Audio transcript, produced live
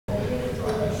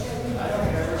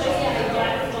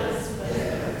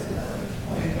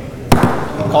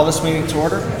Call this meeting to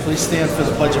order. Please stand for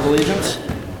the Pledge of Allegiance.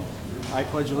 I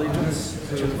pledge allegiance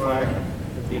to the flag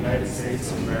of the United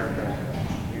States of America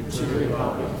and to the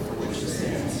republic for which it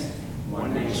stands,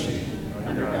 one nation,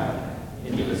 under God,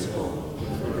 indivisible,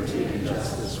 with liberty and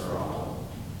justice for all.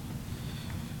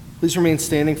 Please remain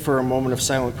standing for a moment of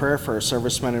silent prayer for our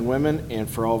servicemen and women and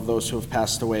for all of those who have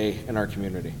passed away in our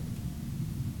community.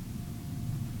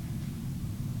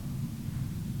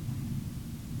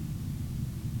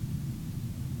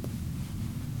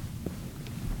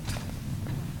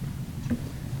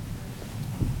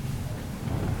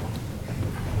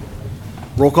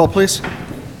 Roll call, please.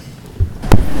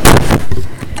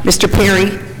 Mr.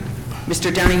 Perry.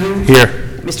 Mr. Donahue. Here.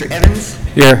 Mr. Evans.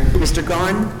 Here. Mr.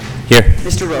 Gahn. Here.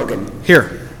 Mr. Rogan.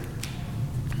 Here.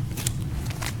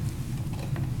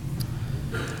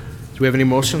 Do we have any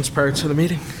motions prior to the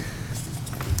meeting?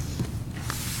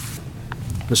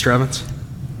 Mr. Evans?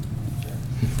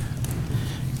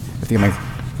 I think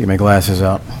get my glasses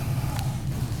out.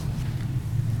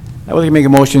 I would like to make a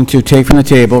motion to take from the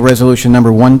table resolution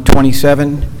number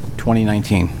 127,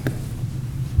 2019.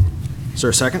 Is there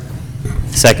a second?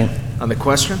 Second. On the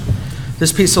question,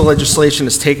 this piece of legislation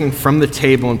is taken from the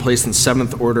table and placed in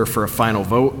seventh order for a final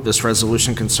vote. This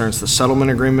resolution concerns the settlement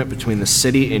agreement between the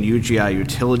city and UGI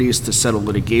Utilities to settle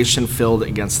litigation filed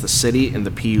against the city and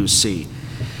the PUC.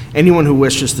 Anyone who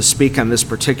wishes to speak on this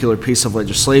particular piece of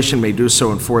legislation may do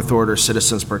so in fourth order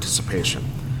citizens' participation.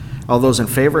 All those in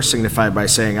favor signify by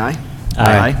saying aye.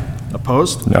 Aye.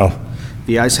 Opposed? No.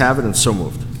 The ayes have it and so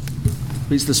moved.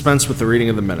 Please dispense with the reading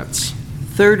of the minutes.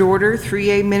 Third order,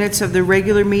 3A minutes of the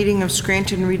regular meeting of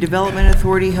Scranton Redevelopment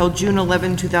Authority held June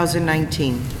 11,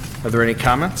 2019. Are there any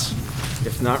comments?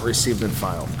 If not, received and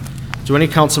filed. Do any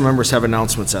council members have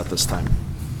announcements at this time?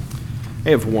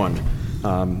 I have one.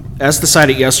 As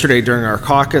decided yesterday during our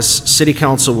caucus, City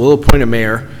Council will appoint a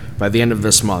mayor by the end of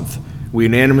this month. We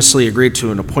unanimously agreed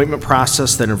to an appointment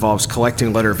process that involves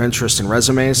collecting letter of interest and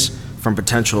resumes from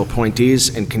potential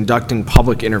appointees and conducting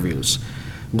public interviews.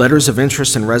 Letters of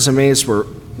interest and resumes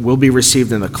will be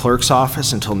received in the clerk's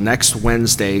office until next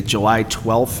Wednesday, July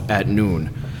 12th at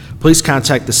noon. Please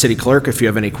contact the city clerk if you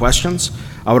have any questions.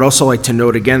 I would also like to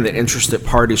note again that interested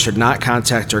parties should not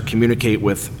contact or communicate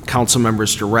with council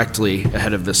members directly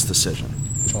ahead of this decision.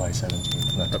 July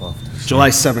 17th, not 12th. July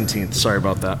 17th, sorry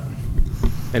about that.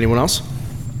 Anyone else?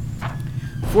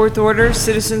 Fourth order,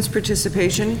 citizens'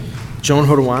 participation. Joan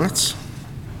Hodowanitz.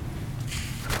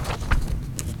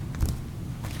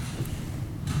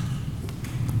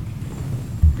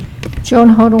 Joan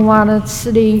Hodowanitz,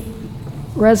 city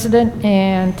resident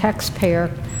and taxpayer.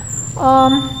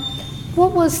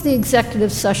 What was the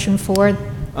executive session for?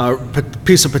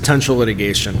 Piece of potential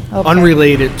litigation, Okay.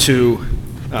 unrelated to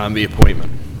the appointment.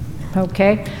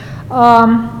 Okay.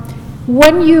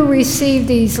 When you receive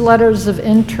these letters of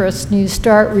interest and you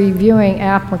start reviewing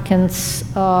applicants,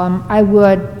 I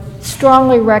would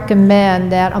strongly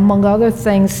recommend that, among other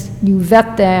things, you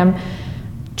vet them,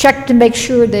 check to make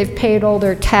sure they've paid all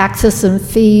their taxes and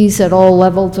fees at all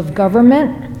levels of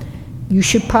government. You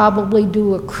should probably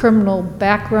do a criminal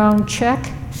background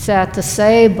check. Sad to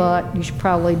say, but you should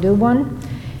probably do one.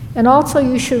 And also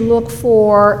you should look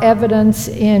for evidence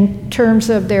in terms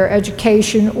of their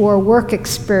education or work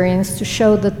experience to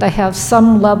show that they have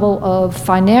some level of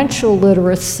financial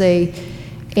literacy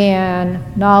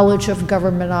and knowledge of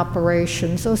government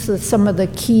operations. Those are some of the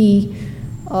key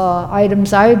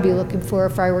items I would be looking for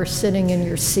if I were sitting in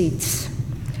your seats.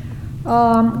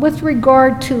 With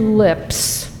regard to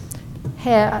LIPS,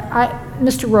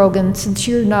 Mr. Rogan, since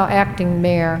you're now acting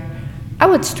mayor, I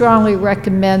would strongly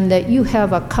recommend that you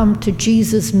have a come to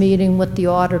Jesus meeting with the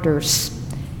auditors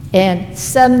and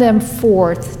send them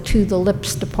forth to the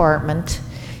LIPS department,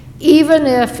 even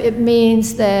if it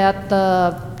means that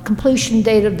the completion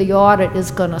date of the audit is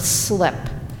going to slip.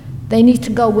 They need to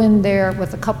go in there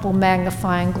with a couple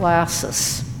magnifying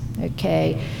glasses,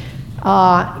 okay?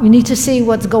 You need to see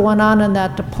what's going on in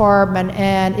that department,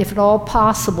 and if at all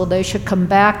possible, they should come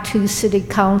back to City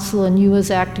Council and you as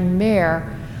acting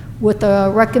mayor with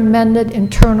recommended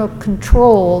internal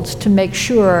controls to make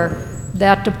sure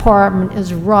that department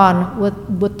is run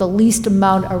with the least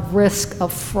amount of risk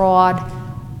of fraud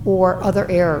or other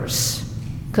errors.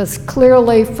 Because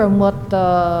clearly from what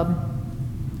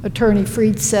Attorney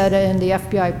Freed said in the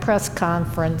FBI press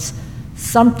conference,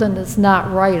 something is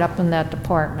not right up in that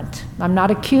department. I'm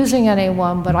not accusing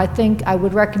anyone, but I think I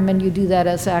would recommend you do that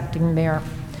as acting mayor.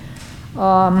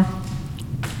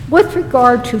 With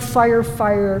regard to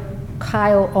firefighter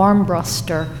Kyle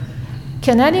Armbruster,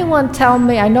 can anyone tell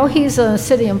me, I know he's a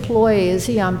city employee, is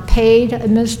he on paid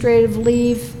administrative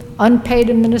leave, unpaid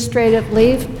administrative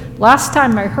leave. Last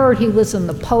time I heard, he was in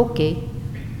the pokey.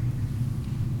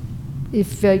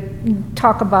 If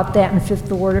talk about that in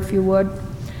fifth ward, if you would.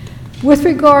 With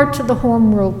regard to the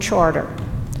Home Rule Charter,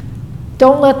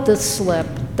 don't let this slip.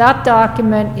 That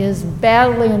document is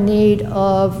badly in need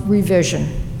of revision,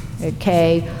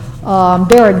 okay? There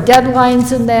are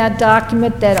deadlines in that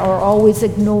document that are always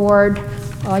ignored.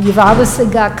 You've obviously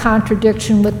got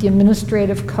contradiction with the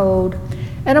administrative code.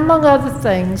 And among other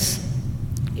things,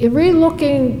 in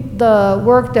relooking the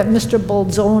work that Mr.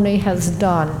 Bolzoni has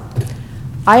done,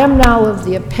 I am now of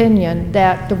the opinion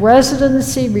that the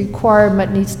residency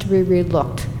requirement needs to be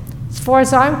relooked. As far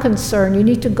as I'm concerned, you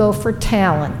need to go for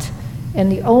talent.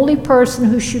 And the only person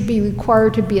who should be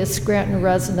required to be a Scranton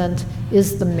resident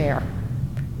is the mayor.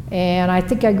 And I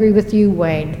think I agree with you,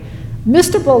 Wayne.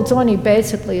 Mr. Bolzoni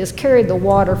basically has carried the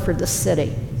water for the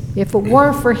city. If it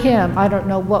weren't for him, I don't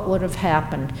know what would have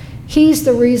happened. He's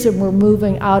the reason we're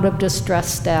moving out of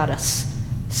distress status.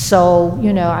 So,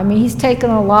 you know, I mean, he's taken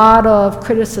a lot of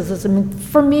criticism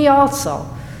from me also.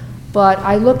 But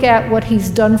I look at what he's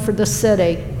done for the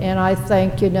city, and I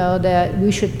think, you know, that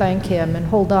we should thank him and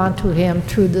hold on to him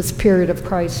through this period of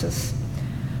crisis.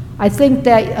 I think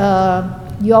that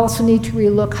you also need to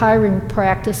relook hiring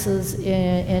practices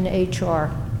in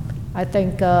HR. I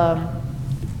think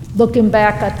looking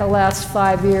back at the last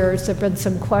 5 years, there have been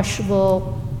some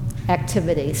questionable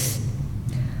activities.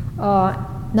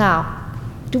 Now,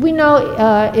 do we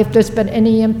know if there's been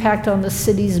any impact on the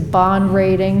city's bond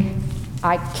rating?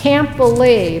 I can't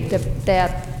believe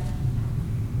that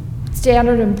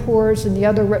Standard & Poor's and the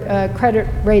other credit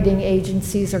rating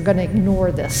agencies are going to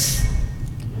ignore this.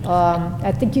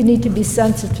 I think you need to be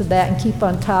sensitive to that and keep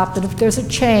on top. And if there's a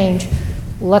change,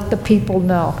 let the people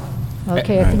know.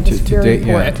 Okay, I think it's very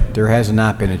important. Yeah, there has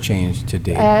not been a change to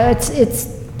date.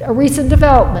 It's a recent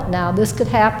development now. This could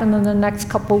happen in the next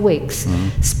couple weeks,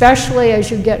 especially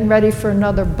as you're getting ready for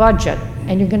another budget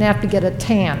and you're going to have to get a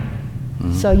TAN.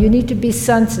 So you need to be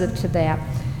sensitive to that.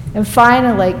 And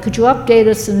finally, could you update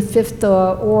us in fifth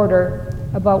order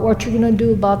about what you're going to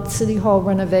do about the City Hall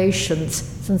renovations,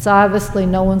 since obviously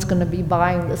no one's going to be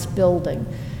buying this building.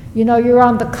 You know, you're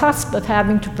on the cusp of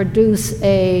having to produce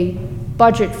a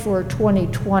budget for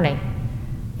 2020.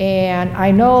 And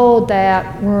I know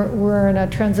that we're in a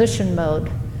transition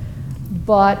mode,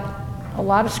 but a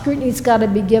lot of scrutiny's got to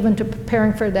be given to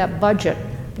preparing for that budget.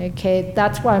 Okay,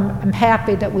 that's why I'm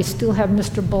happy that we still have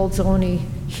Mr. Bolzoni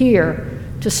here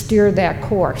to steer that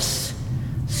course.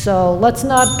 So let's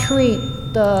not treat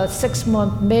the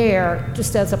 6-month mayor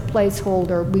just as a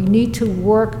placeholder. We need to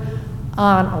work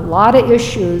on a lot of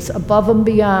issues above and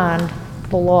beyond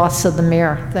the loss of the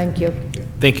mayor. Thank you.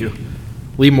 Thank you.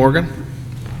 Lee Morgan?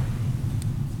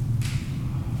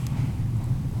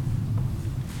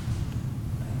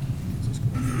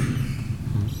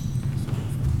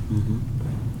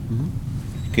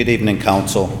 Good evening,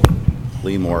 Council.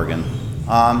 Lee Morgan.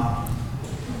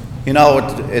 You know,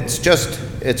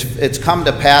 it's come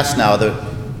to pass now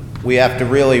that we have to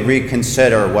really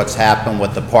reconsider what's happened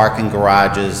with the parking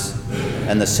garages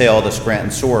and the sale of the Scranton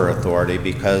Sewer Authority,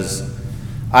 because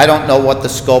I don't know what the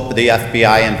scope of the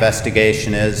FBI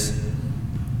investigation is,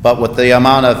 but with the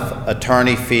amount of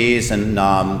attorney fees and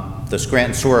the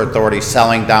Scranton Sewer Authority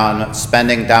spending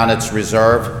down its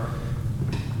reserve,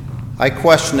 I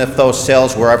question if those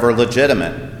sales were ever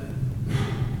legitimate.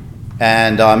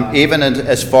 And even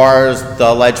as far as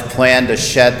the alleged plan to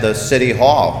shed the City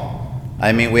Hall,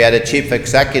 I mean, we had a chief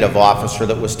executive officer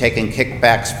that was taking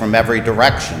kickbacks from every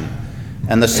direction.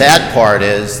 And the sad part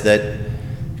is that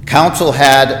Council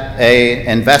had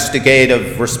an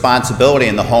investigative responsibility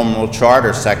in the Home Rule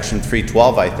Charter, Section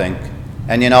 312, I think.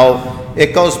 And you know,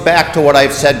 it goes back to what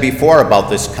I've said before about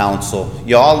this council.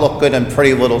 You all look good in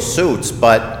pretty little suits,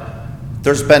 but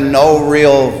there's been no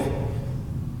real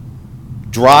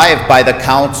drive by the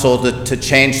council to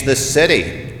change this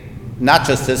city. Not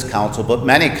just this council, but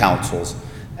many councils.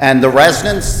 And the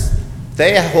residents,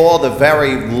 they hold a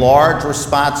very large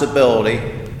responsibility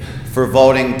for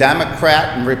voting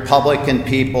Democrat and Republican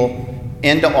people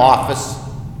into office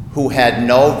who had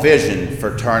no vision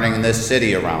for turning this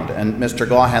city around. And Mr.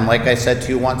 Gahan, like I said to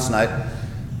you once tonight,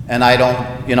 and I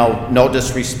don't, you know, no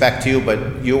disrespect to you,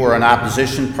 but you were an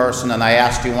opposition person, and I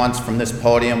asked you once from this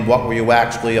podium, what were you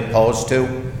actually opposed to?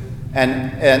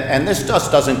 And this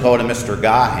just doesn't go to Mr.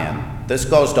 Gahan. This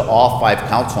goes to all 5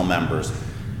 council members.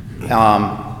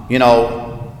 You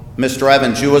know, Mr.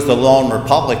 Evans, you as the lone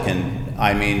Republican,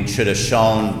 I mean, should have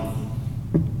shown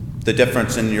the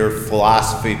difference in your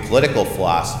philosophy, political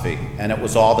philosophy, and it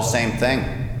was all the same thing.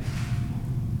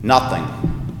 Nothing.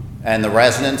 And the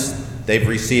residents, they've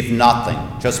received nothing,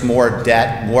 just more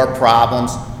debt, more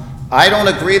problems. I don't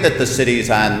agree that the city's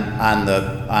on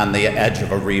the edge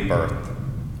of a rebirth.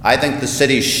 I think the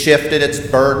city shifted its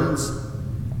burdens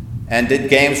and did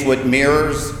games with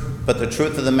mirrors, but the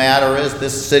truth of the matter is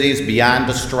this city's beyond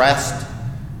distressed.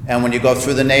 And when you go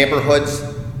through the neighborhoods,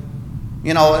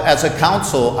 you know, as a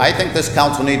council, I think this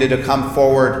council needed to come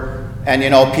forward. And you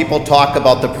know, people talk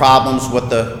about the problems with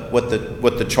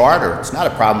the charter. It's not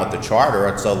a problem with the charter.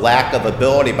 It's a lack of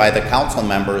ability by the council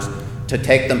members to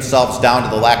take themselves down to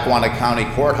the Lackawanna County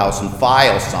Courthouse and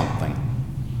file something.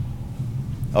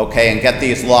 Okay, and get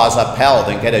these laws upheld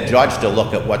and get a judge to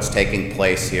look at what's taking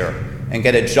place here and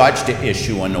get a judge to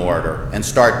issue an order and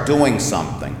start doing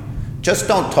something. Just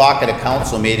don't talk at a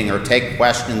council meeting or take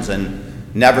questions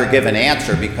and never give an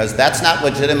answer, because that's not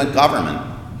legitimate government.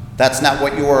 That's not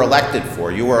what you were elected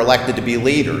for. You were elected to be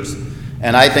leaders.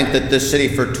 And I think that this city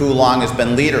for too long has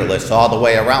been leaderless all the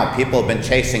way around. People have been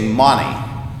chasing money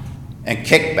and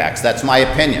kickbacks. That's my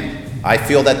opinion. I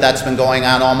feel that that's been going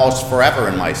on almost forever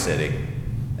in my city.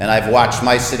 And I've watched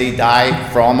my city die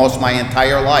for almost my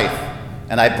entire life.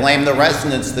 And I blame the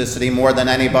residents of this city more than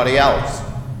anybody else,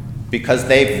 because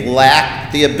they've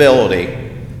lacked the ability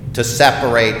to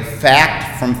separate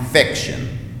fact from fiction.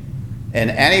 And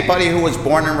anybody who was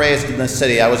born and raised in this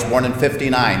city, I was born in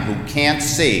 '59, who can't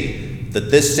see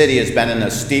that this city has been in a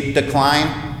steep decline,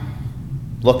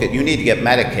 look, you need to get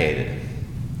medicated.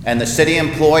 And the city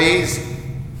employees,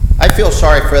 I feel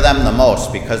sorry for them the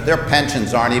most, because their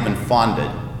pensions aren't even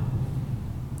funded.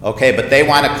 Okay, but they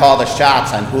want to call the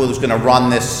shots on who's going to run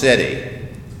this city.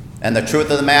 And the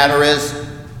truth of the matter is,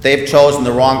 they've chosen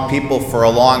the wrong people for a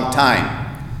long time.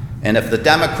 And if the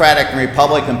Democratic and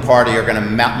Republican Party are going to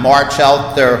march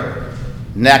out their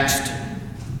next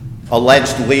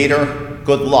alleged leader,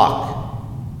 good luck,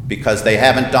 because they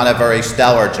haven't done a very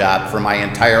stellar job for my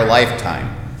entire lifetime,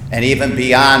 and even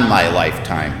beyond my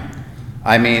lifetime.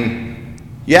 I mean,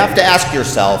 you have to ask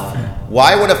yourself,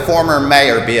 why would a former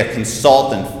mayor be a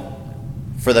consultant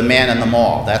for the man in the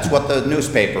mall? That's what the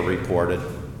newspaper reported,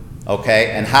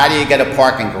 okay? And how do you get a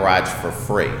parking garage for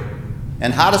free?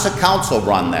 And how does a council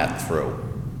run that through?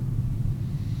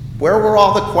 Where were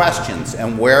all the questions,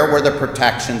 and where were the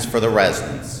protections for the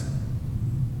residents?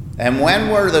 And when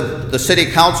were the city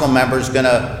council members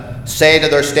gonna say to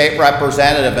their state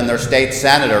representative and their state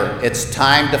senator, it's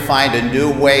time to find a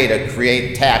new way to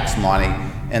create tax money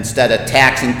instead of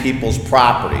taxing people's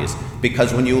properties?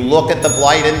 Because when you look at the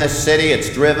blight in this city,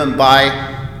 it's driven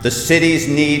by the city's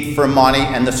need for money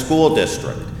and the school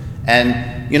district.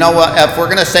 And you know what, if we're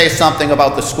gonna say something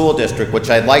about the school district, which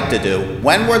I'd like to do,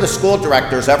 when were the school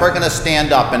directors ever gonna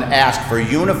stand up and ask for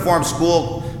uniform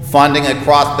school funding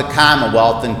across the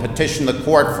Commonwealth and petition the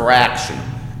court for action?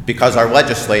 Because our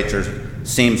legislature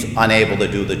seems unable to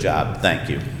do the job. Thank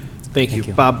you. Thank you.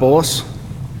 Bob Bolus?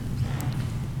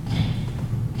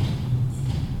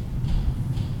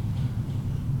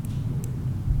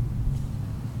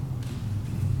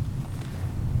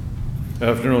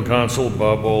 Afternoon, Council.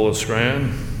 Bob Bolus,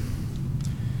 Scranton.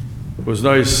 It was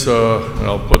nice, and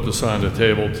I'll put this on the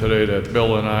table today, that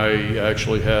Bill and I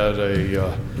actually had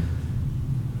a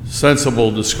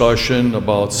sensible discussion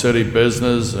about city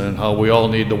business and how we all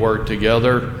need to work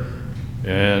together.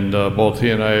 And both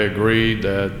he and I agreed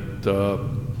that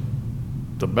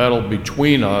the battle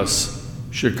between us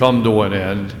should come to an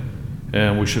end,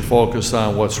 and we should focus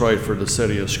on what's right for the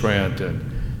city of Scranton.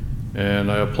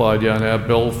 And I applaud you on that,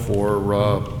 Bill, for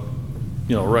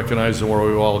you know, recognizing where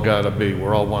we all got to be.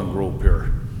 We're all one group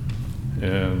here.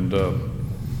 And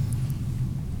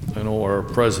I know our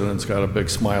president's got a big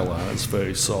smile on his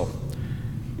face, so.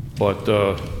 But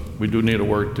we do need to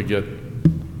work to get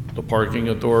the parking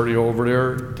authority over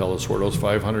there, tell us where those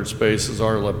 500 spaces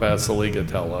are, let Batsaliga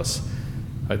tell us.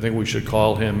 I think we should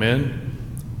call him in,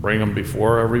 bring him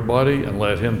before everybody, and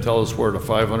let him tell us where the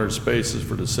 500 spaces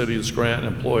for the city of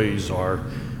Scranton employees are,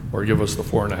 or give us the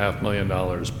 $4.5 million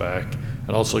back,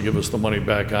 and also give us the money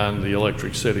back on the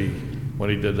Electric City when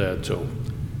he did that too.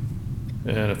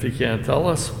 And if he can't tell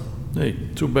us, hey,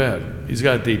 too bad. He's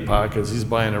got deep pockets, he's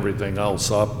buying everything else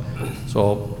up,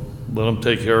 so let him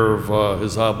take care of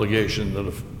his obligation to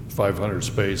the 500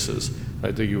 spaces.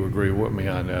 I think you agree with me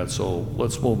on that, so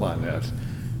let's move on that.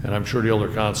 And I'm sure the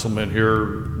other councilmen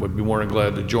here would be more than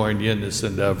glad to join you in this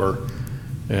endeavor,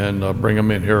 and bring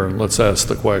them in here and let's ask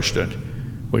the question.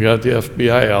 We got the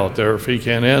FBI out there. If he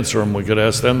can't answer them, we could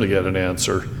ask them to get an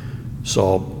answer.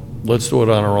 So let's do it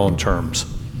on our own terms.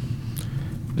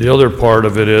 The other part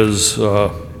of it is, I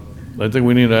think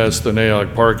we need to ask the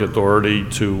Nayoc Park Authority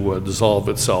to dissolve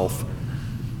itself.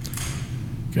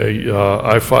 Okay,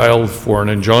 I filed for an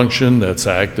injunction that's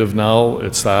active now.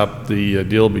 It stopped the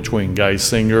deal between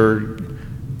Geisinger,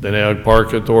 the Nag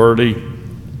Park Authority,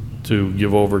 to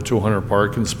give over 200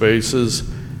 parking spaces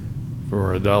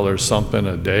for $1 something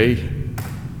a day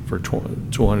for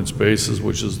 200 spaces,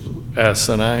 which is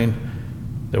asinine.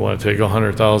 They want to take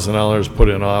 $100,000, put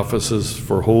in offices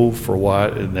for who, for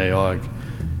what, in Naog.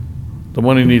 The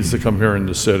money needs to come here in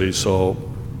the city, so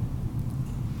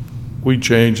we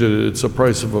change it. It's the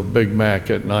price of a Big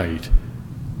Mac at night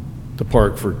to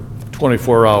park for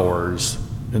 24 hours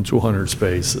in 200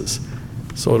 spaces.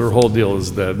 So their whole deal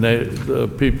is that the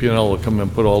PP&L will come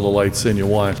and put all the lights in you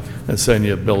want and send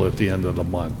you a bill at the end of the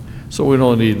month. So we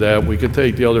don't need that. We could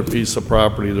take the other piece of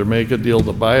property, either make a deal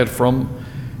to buy it from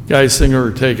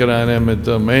Geisinger or take it on eminent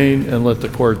domain and let the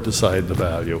court decide the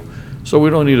value. So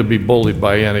we don't need to be bullied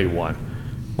by anyone.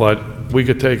 But we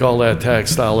could take all that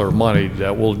tax dollar money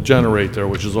that will generate there,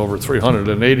 which is over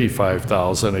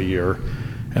 $385,000 a year,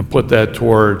 and put that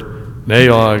toward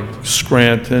Naog,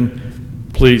 Scranton,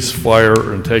 police,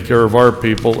 fire, and take care of our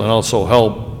people, and also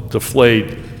help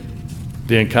deflate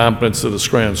the incompetence of the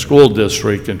Scranton School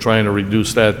District in trying to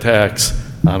reduce that tax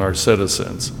on our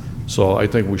citizens. So I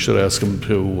think we should ask them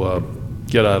to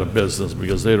get out of business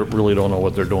because they really don't know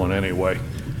what they're doing anyway.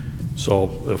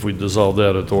 So if we dissolve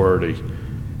that authority.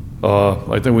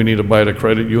 I think we need to buy the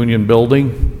credit union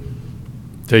building,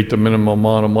 take the minimum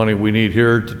amount of money we need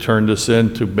here to turn this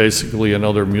into basically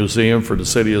another museum for the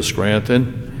city of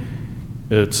Scranton.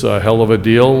 It's a hell of a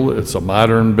deal. It's a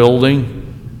modern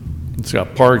building. It's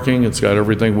got parking. It's got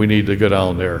everything we need to get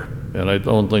down there. And I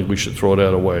don't think we should throw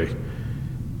that away.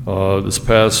 This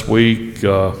past week,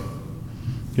 I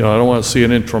don't want to see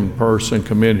an interim person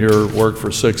come in here, work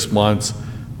for 6 months,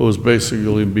 who was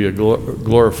basically be a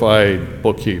glorified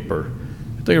bookkeeper.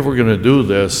 I think if we're going to do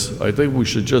this, I think we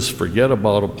should just forget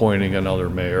about appointing another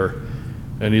mayor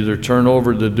and either turn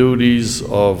over the duties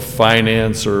of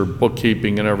finance or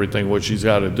bookkeeping and everything, which he's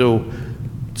got to do,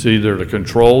 to either the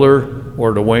controller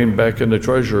or to Wayne Beck in the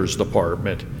treasurer's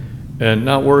department, and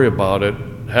not worry about it.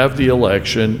 Have the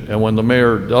election, and when the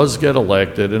mayor does get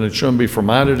elected, and it shouldn't be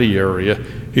from out of the area,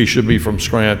 he should be from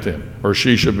Scranton, or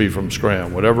she should be from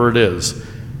Scranton, whatever it is,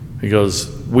 because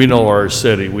we know our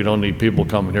city. We don't need people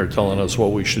coming here telling us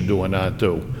what we should do and not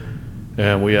do.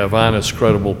 And we have honest,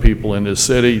 credible people in this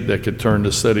city that could turn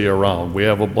the city around. We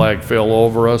have a black veil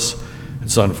over us.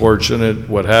 It's unfortunate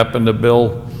what happened to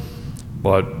Bill,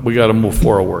 but we got to move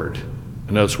forward,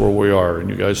 and that's where we are. And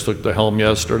you guys took the helm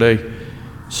yesterday,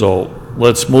 so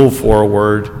let's move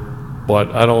forward.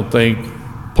 But I don't think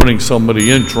putting somebody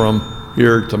interim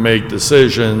here to make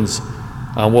decisions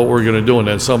on what we're going to do, and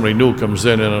then somebody new comes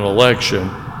in an election,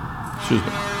 excuse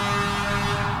me,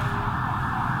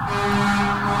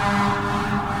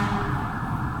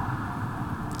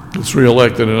 gets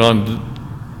reelected and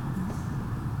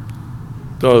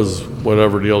does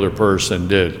whatever the other person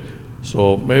did.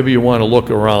 So maybe you want to look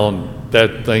around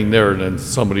that thing there and then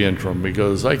somebody interim,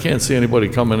 because I can't see anybody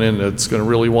coming in that's going to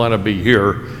really want to be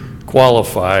here,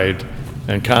 qualified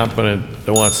and competent,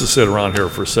 that wants to sit around here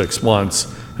for 6 months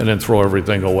and then throw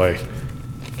everything away.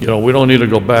 We don't need to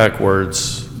go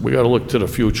backwards. We got to look to the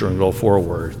future and go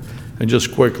forward. And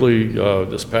just quickly,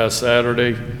 this past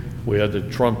Saturday, we had the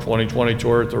Trump 2020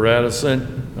 tour at the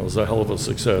Radisson. That was a hell of a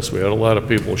success. We had a lot of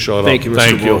people show up. Thank you,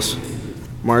 Mr. Wills.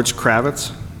 Marge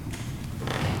Kravitz.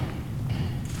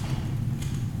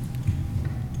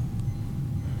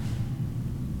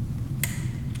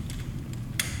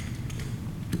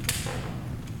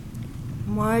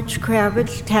 Marge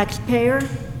Kravitz, taxpayer.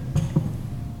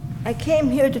 I came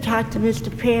here to talk to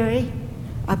Mr. Perry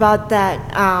about that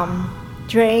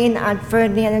drain on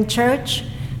Ferdinand and Church.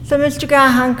 So, Mr.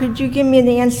 Gahan, could you give me an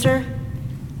answer?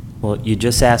 Well, you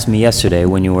just asked me yesterday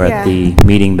when you were Yeah. at the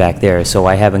meeting back there, so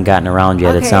I haven't gotten around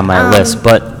yet. It's Okay, on my list,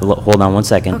 but hold on one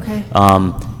second. Okay.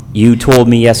 You told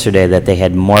me yesterday that they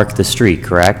had marked the street,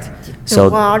 correct? The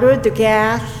water, the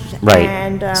gas, Right.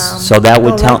 and So that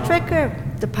would the tell- electric or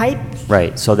the pipes?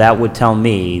 Right, so that would tell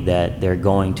me that they're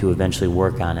going to eventually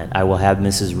work on it. I will have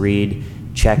Mrs. Reed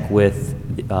check with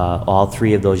all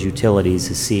 3 of those utilities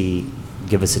to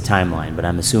give us a timeline, but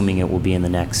I'm assuming it will be in the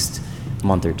next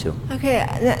month or 2. Okay,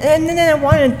 and then I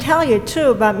wanted to tell you,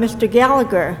 too, about Mr.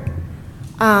 Gallagher.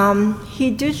 He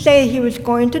did say he was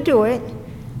going to do it,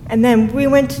 and then we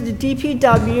went to the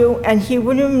DPW, and he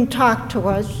wouldn't even talk to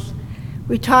us.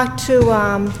 We talked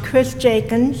to Chris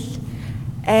Jenkins,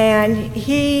 and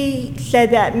he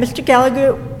said that Mr.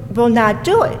 Gallagher will not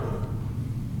do it.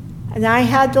 And I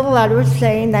had the letter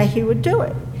saying that he would do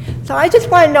it. So I just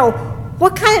want to know,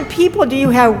 what kind of people do you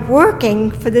have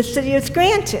working for the city of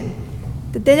Scranton?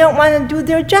 that they don't want to do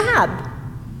their job.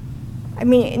 I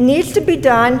mean, it needs to be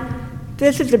done.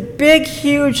 This is a big,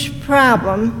 huge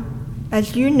problem,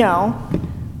 as you know.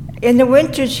 In the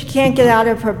winter, she can't get out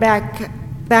of her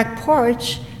back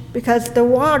porch because the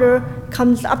water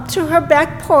comes up to her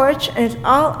back porch and it's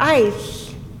all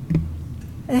ice.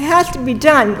 And it has to be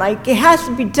done, like, it has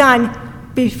to be done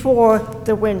before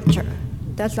the winter.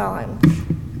 That's all I'm,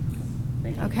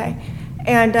 okay?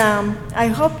 And I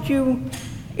hope you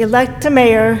elect a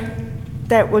mayor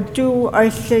that will do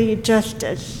our city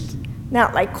justice,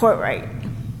 not like Courtright.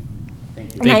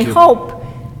 And I hope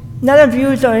none of you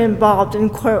are involved in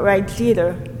Courtrights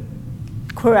either,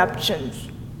 corruptions.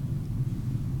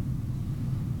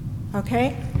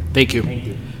 Okay? Thank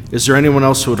you. Is there anyone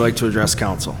else who would like to address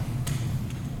council?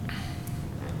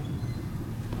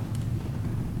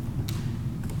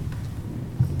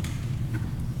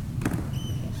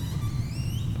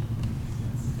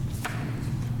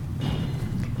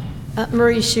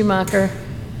 Marie Schumacher.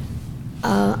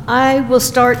 I will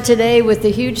start today with a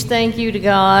huge thank you to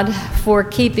God for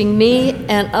keeping me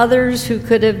and others who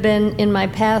could have been in my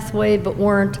pathway but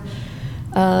weren't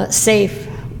safe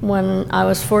when I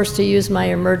was forced to use my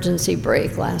emergency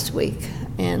brake last week,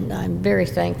 and I'm very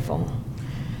thankful.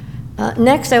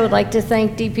 Next, I would like to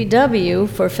thank DPW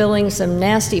for filling some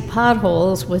nasty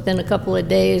potholes within a couple of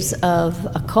days of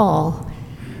a call.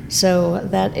 So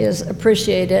that is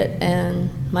appreciated, and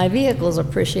my vehicles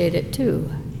appreciate it too.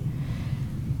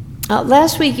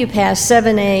 Last week you passed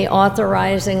 7A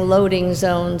authorizing loading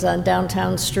zones on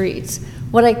downtown streets.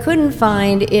 What I couldn't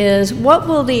find is what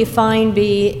will the fine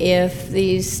be if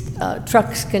these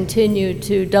trucks continue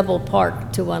to double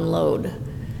park to unload?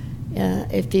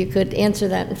 If you could answer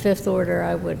that in fifth order,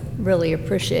 I would really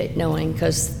appreciate knowing,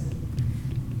 because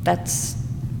that's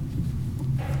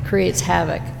creates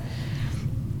havoc.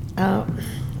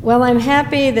 Well, I'm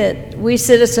happy that we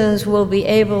citizens will be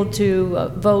able to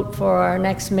vote for our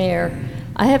next mayor.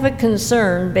 I have a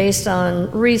concern based on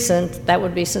recent, that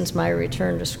would be since my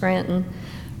return to Scranton,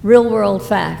 real-world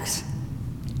facts.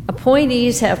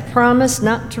 Appointees have promised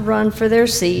not to run for their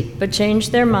seat, but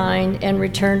changed their mind and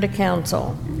returned to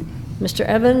council. Mr.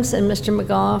 Evans and Mr.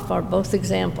 McGough are both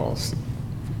examples.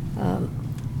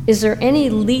 Is there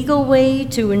any legal way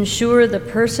to ensure the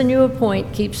person you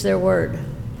appoint keeps their word?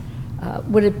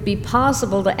 Would it be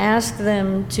possible to ask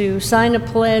them to sign a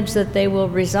pledge that they will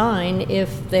resign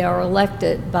if they are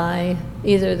elected by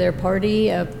either their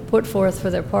party, put forth for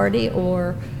their party,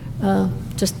 or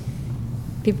just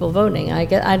people voting?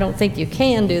 I don't think you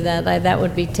can do that. That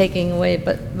would be taking away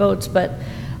votes, but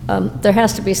there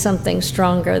has to be something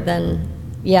stronger than,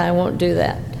 yeah, I won't do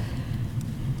that.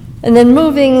 And then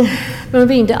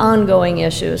moving to ongoing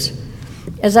issues.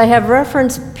 As I have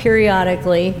referenced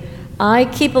periodically, I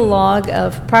keep a log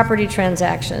of property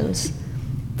transactions.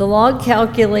 The log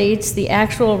calculates the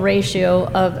actual ratio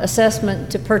of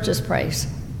assessment to purchase price.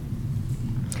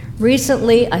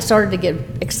 Recently, I started to get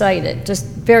excited, just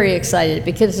very excited,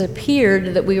 because it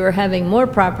appeared that we were having more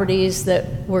properties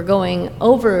that were going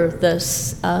over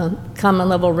this common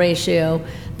level ratio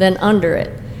than under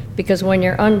it. Because when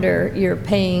you're under, you're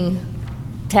paying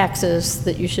taxes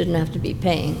that you shouldn't have to be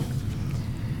paying.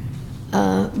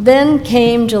 Then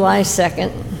came July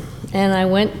 2nd, and I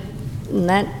went, and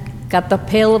that got the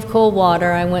pail of cold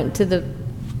water. I went to the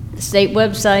state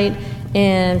website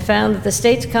and found that the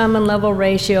state's common level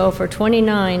ratio for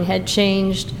 29 had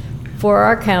changed for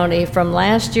our county from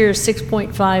last year's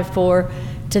 6.54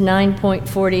 to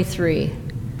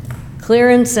 9.43. Clear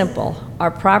and simple,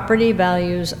 our property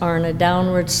values are on a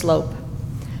downward slope.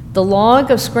 The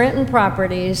log of Scranton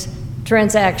properties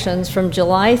transactions from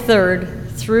July 3rd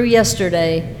through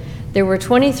yesterday, there were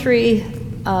 23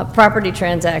 property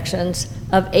transactions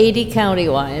of 80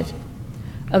 countywide.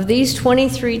 Of these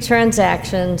 23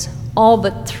 transactions, all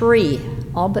but three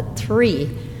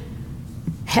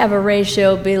have a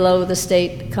ratio below the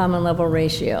state common level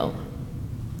ratio.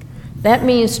 That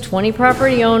means 20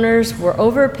 property owners were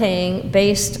overpaying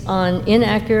based on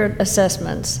inaccurate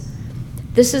assessments.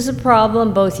 This is a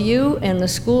problem both you and the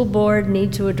school board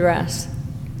need to address.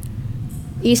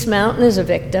 East Mountain is a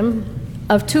victim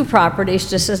of two properties,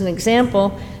 just as an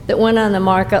example, that went on the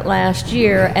market last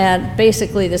year at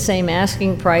basically the same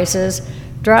asking prices.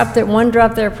 One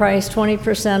dropped their price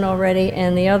 20% already,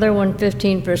 and the other one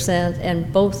 15%,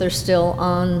 and both are still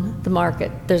on the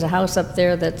market. There's a house up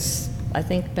there that's, I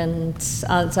think, been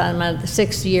on the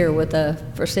 6th year with a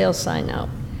for sale sign out.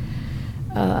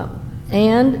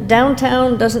 And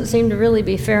downtown doesn't seem to really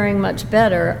be faring much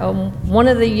better. One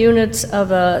of the units of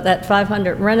that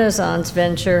 500 Renaissance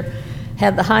venture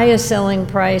had the highest selling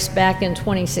price back in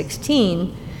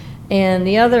 2016, And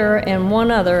the other, and one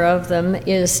other of them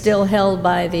is still held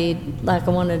by the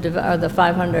Lackawanna, or the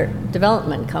 500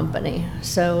 Development Company.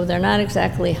 So they're not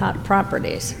exactly hot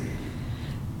properties.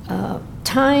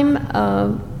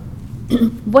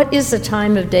 What is the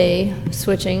time of day,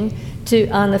 switching, to,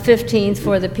 on the 15th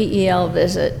for the PEL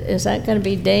visit? Is that going to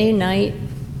be day, night?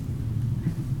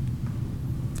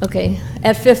 Okay,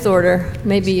 at fifth order,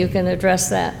 maybe you can address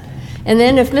that. And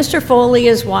then if Mr. Foley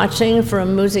is watching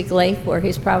from Music Lake, where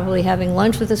he's probably having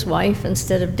lunch with his wife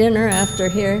instead of dinner after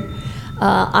here,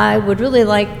 I would really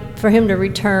like for him to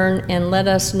return and let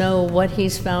us know what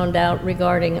he's found out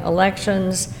regarding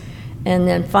elections. And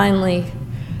then finally,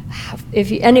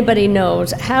 if anybody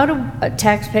knows, how do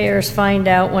taxpayers find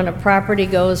out when a property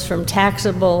goes from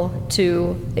taxable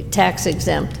to tax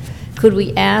exempt? Could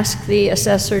we ask the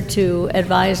assessor to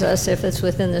advise us if it's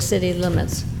within the city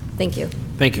limits? Thank you.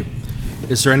 Thank you.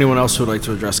 Is there anyone else who would like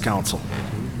to address council?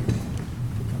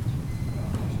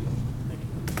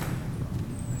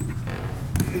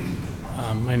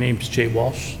 My name's Jay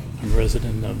Walsh. I'm a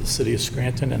resident of the city of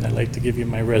Scranton, and I'd like to give you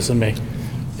my resume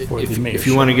for the mayor. If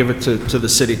you want to give it to the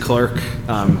city clerk,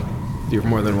 you're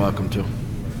more than welcome to.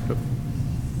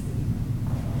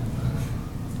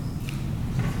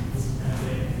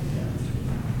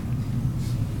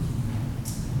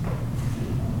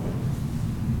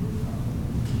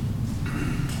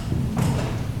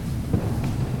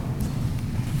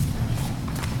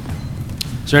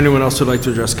 Is there anyone else who'd like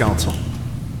to address council?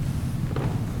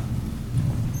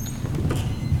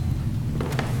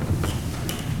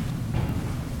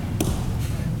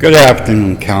 Good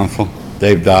afternoon, council.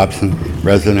 Dave Dobson,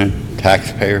 resident,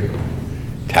 taxpayer,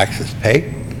 taxes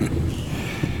paid.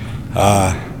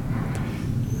 All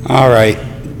right,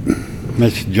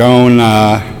 Ms. Joan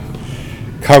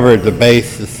covered the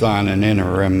basis on an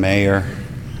interim mayor.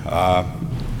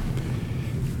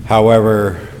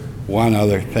 However, one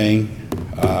other thing,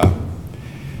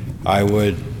 I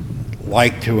would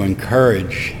like to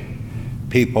encourage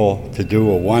people to do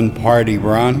a one-party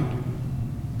run,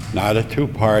 not a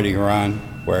two-party run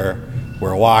where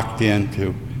we're locked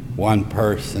into one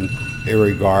person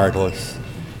irregardless.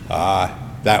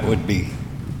 That would be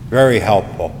very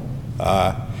helpful.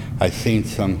 I've seen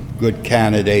some good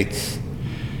candidates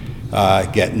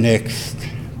get nixed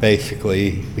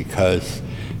basically because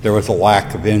there was a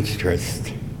lack of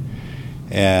interest,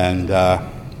 and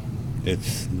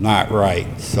it's not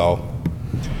right. So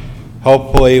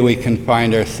hopefully we can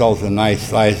find ourselves a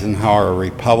nice Eisenhower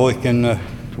Republican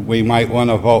we might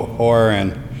want to vote for,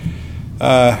 and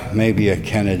maybe a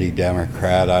Kennedy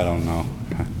Democrat, I don't know.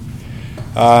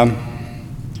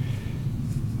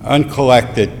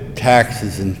 Uncollected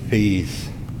taxes and fees.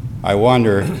 I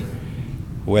wonder,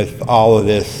 with all of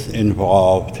this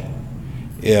involved,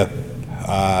 if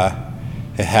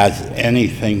it has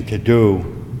anything to do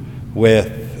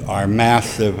with our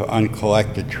massive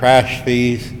uncollected trash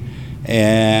fees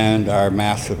and our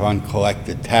massive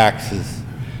uncollected taxes.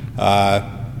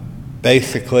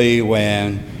 Basically,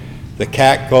 when the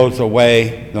cat goes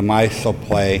away, the mice will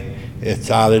play. It's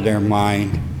out of their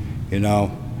mind, you know.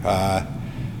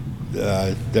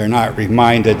 They're not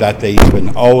reminded that they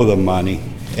even owe the money.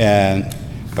 And,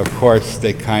 of course,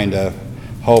 they kind of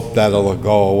hope that it'll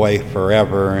go away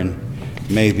forever, and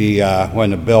maybe when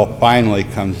the bill finally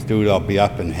comes due, they'll be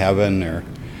up in heaven or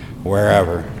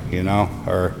wherever, you know,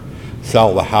 or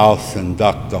sell the house and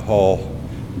duck the whole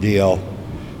deal.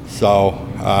 So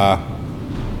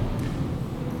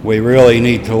we really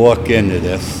need to look into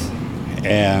this,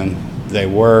 and they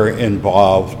were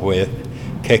involved with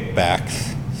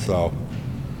kickbacks. So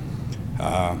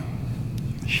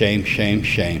shame, shame,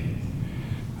 shame.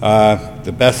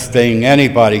 The best thing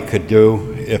anybody could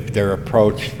do if they're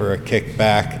approached for a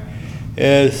kickback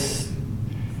is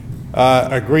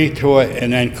agree to it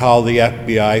and then call the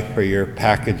FBI for your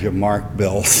package of marked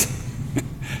bills.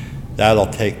 That'll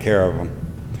take care of them.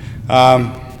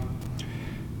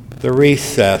 The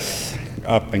recess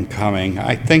up and coming.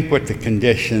 I think with the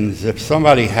conditions, if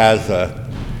somebody has a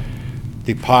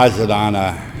deposit on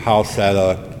a house at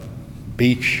a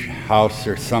beach house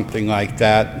or something like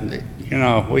that, you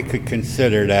know, we could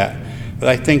consider that. But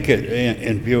I think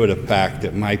in view of the fact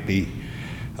it might be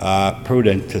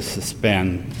prudent to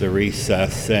suspend the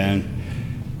recess and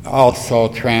also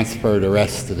transfer the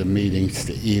rest of the meetings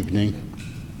to evening,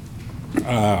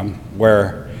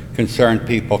 where concerned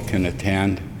people can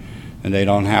attend and they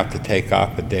don't have to take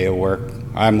off a day of work.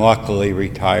 I'm luckily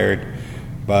retired,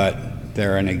 but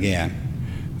there and again.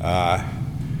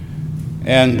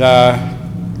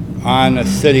 On a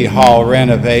city hall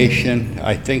renovation,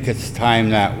 I think it's time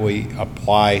that we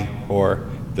apply for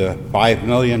the $5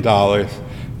 million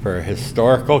for a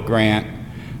historical grant.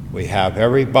 We have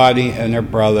everybody and their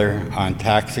brother on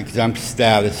tax-exempt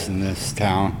status in this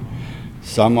town.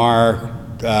 Some are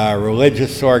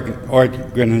religious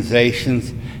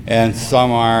organizations, and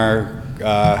some are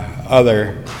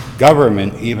other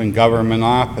government, even government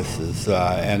offices,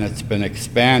 and it's been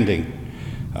expanding.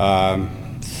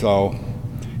 So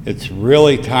it's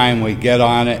really time we get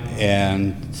on it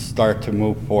and start to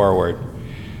move forward.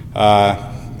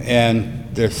 And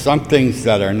there's some things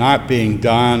that are not being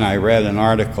done. I read an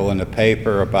article in the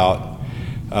paper about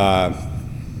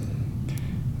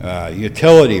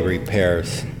utility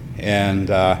repairs, and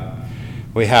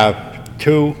we have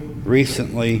 2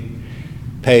 recently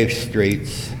paved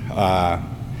streets.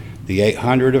 The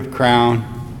 800 of Crown,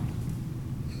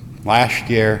 last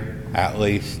year at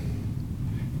least,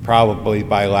 probably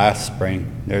by last spring,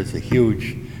 there's a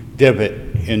huge divot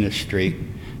in the street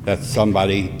that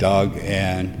somebody dug,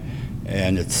 and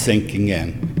it's sinking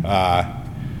in.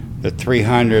 The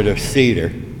 300 of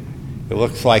Cedar, it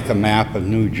looks like a map of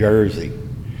New Jersey.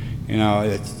 You know,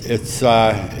 it's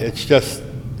just,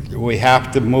 we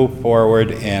have to move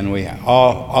forward, and we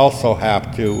also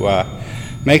have to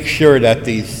make sure that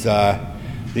these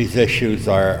issues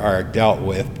are dealt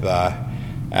with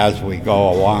as we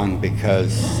go along,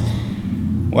 because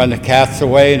when the cat's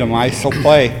away, the mice will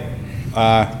play.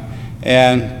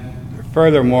 And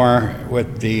furthermore,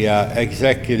 with the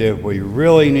executive, we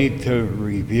really need to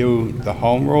review the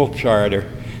Home Rule Charter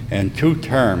and 2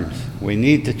 terms. We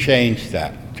need to change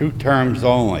that. 2 terms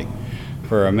only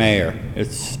for a mayor.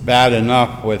 It's bad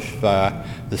enough with the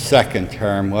 2nd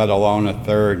term, let alone a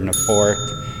 3rd and a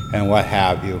 4th and what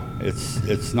have you.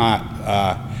 It's not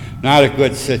a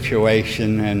good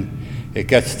situation, and it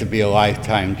gets to be a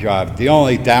lifetime job. The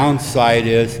only downside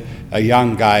is a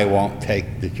young guy won't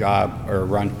take the job or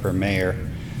run for mayor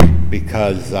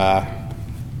because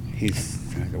he's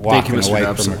walking Mr. away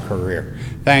Dobson. from a career.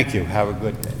 Thank you. Have a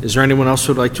good day. Is there anyone else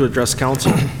who would like to address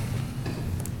council?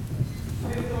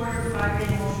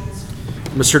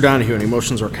 Mr. Donahue, any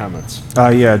motions or comments?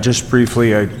 Yeah, just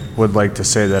briefly, I would like to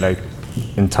say that I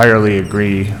entirely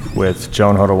agree with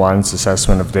Joan Hodawan's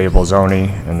assessment of Dave Bolzoni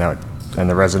and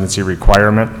the residency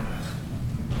requirement.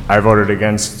 I voted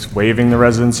against waiving the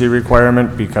residency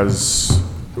requirement because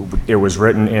it was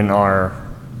written in our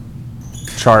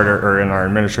charter or in our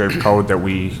administrative code that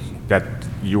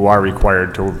you are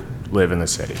required to live in the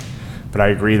city. But I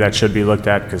agree that should be looked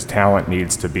at because talent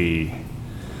needs to be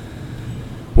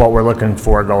what we're looking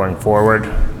for going forward.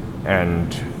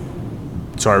 And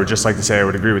so I would just like to say I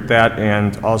would agree with that.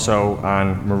 And also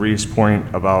on Marie's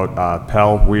point about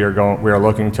Pell, we are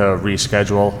looking to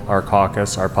reschedule our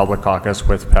caucus, our public caucus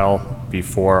with Pell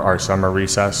before our summer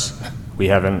recess. I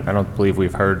don't believe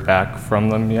we've heard back from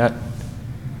them yet.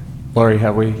 Lori,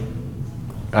 have we?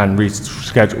 On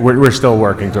reschedule, we're still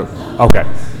working to, okay.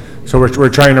 So we're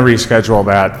trying to reschedule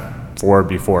that for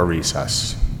before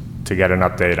recess to get an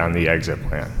update on the exit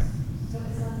plan.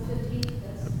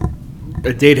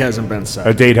 A date hasn't been set.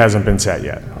 A date hasn't been set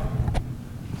yet.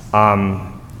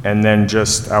 And then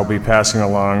I'll be passing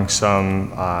along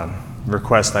some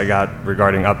requests I got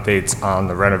regarding updates on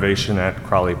the renovation at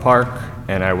Crowley Park,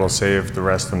 and I will save the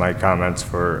rest of my comments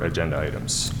for agenda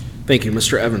items. Thank you.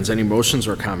 Mr. Evans, any motions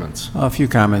or comments? A few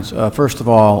comments. First of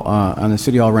all, on the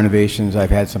City Hall renovations,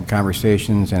 I've had some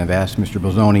conversations and I've asked Mr.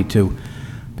 Bolzoni to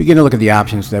begin to look at the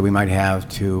options that we might have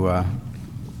to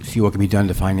see what can be done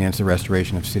to finance the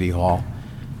restoration of City Hall.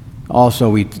 Also,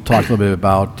 we talked a little bit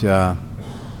about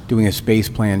doing a space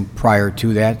plan prior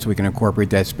to that so we can incorporate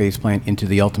that space plan into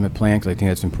the ultimate plan, because I think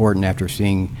that's important after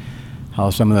seeing how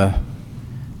some of the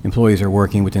employees are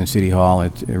working within City Hall.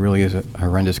 It really is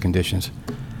horrendous conditions.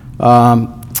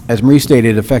 As Marie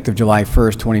stated, effective July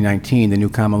 1st, 2019, the new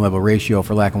common level ratio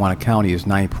for Lackawanna County is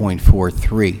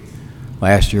 9.43.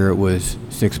 Last year it was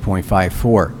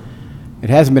 6.54. It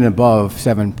hasn't been above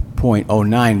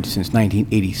 7.09 since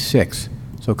 1986.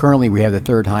 So currently we have the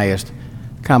 3rd highest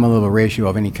common level ratio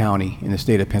of any county in the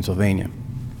state of Pennsylvania.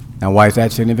 Now, why is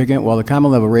that significant? Well, the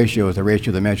common level ratio is the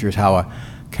ratio that measures how a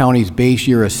county's base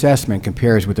year assessment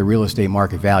compares with the real estate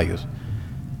market values.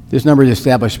 This number is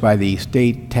established by the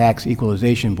State Tax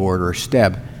Equalization Board, or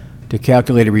STEB, to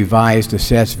calculate a revised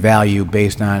assessed value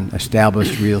based on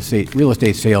established real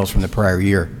estate sales from the prior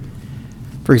year.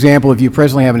 For example, if you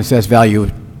presently have an assessed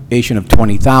valuation of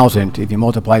 $20,000, if you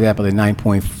multiply that by the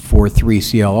 9.43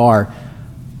 CLR,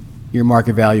 your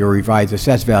market value or revised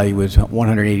assessed value is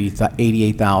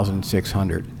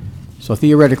 $188,600. So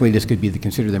theoretically, this could be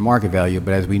considered the market value,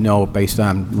 but as we know, based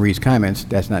on Marie's comments,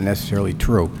 that's not necessarily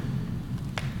true.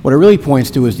 What it really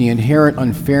points to is the inherent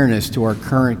unfairness to our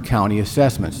current county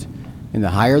assessments. And the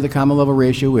higher the common level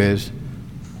ratio is,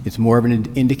 it's more of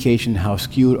an indication how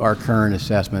skewed our current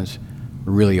assessments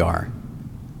really are.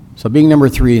 So being number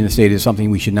 3 in the state is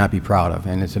something we should not be proud of,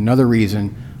 and it's another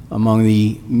reason among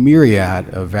the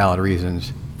myriad of valid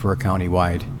reasons for a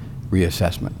county-wide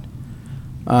reassessment.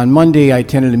 On Monday, I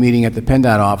attended a meeting at the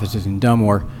PennDOT offices in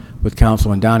Dunmore with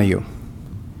Councilman Donahue.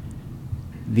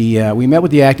 We met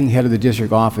with the acting head of the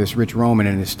district office, Rich Roman,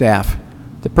 and his staff.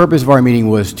 The purpose of our meeting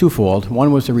was twofold.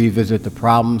 One was to revisit the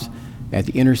problems at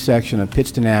the intersection of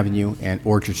Pittston Avenue and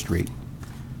Orchard Street.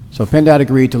 So PennDOT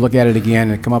agreed to look at it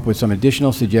again and come up with some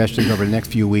additional suggestions over the next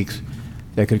few weeks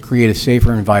that could create a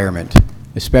safer environment,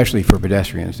 especially for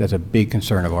pedestrians. That's a big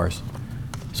concern of ours.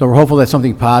 So we're hopeful that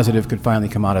something positive could finally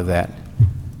come out of that.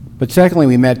 But secondly,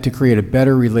 we met to create a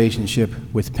better relationship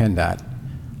with PennDOT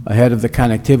ahead of the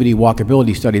connectivity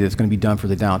walkability study that's going to be done for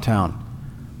the downtown.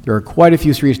 There are quite a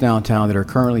few streets downtown that are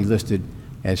currently listed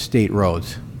as state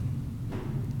roads.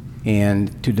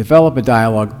 And to develop a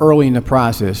dialogue early in the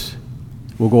process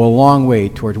will go a long way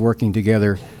towards working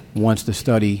together once the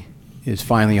study is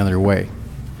finally underway.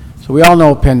 So we all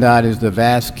know PennDOT is the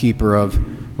vast keeper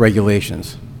of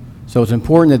regulations. So it's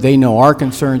important that they know our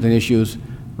concerns and issues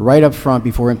right up front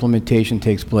before implementation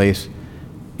takes place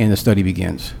and the study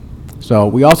begins. So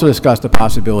we also discussed the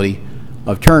possibility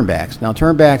of turnbacks. Now,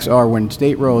 turnbacks are when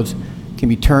state roads can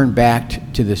be turned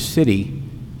back to the city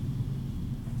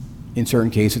in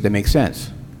certain cases that make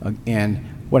sense. And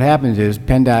what happens is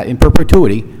PennDOT, in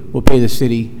perpetuity, will pay the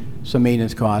city some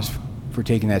maintenance costs for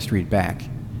taking that street back.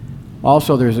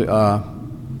 Also, there's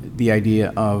the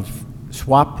idea of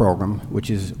swap program, which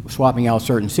is swapping out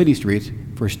certain city streets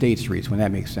for state streets when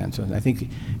that makes sense. So I think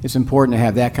it's important to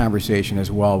have that conversation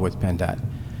as well with PennDOT.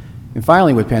 And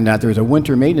finally, with PennDOT, there's a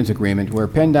winter maintenance agreement where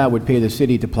PennDOT would pay the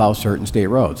city to plow certain state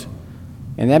roads.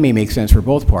 And that may make sense for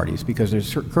both parties because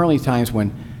there's currently times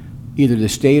when either the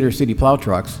state or city plow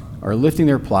trucks are lifting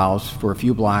their plows for a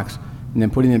few blocks and then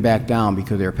putting them back down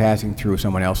because they're passing through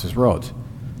someone else's roads.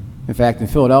 In fact, in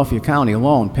Philadelphia County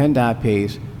alone, PennDOT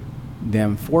pays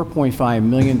them $4.5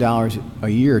 million a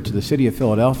year to the city of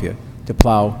Philadelphia to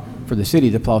plow, for the city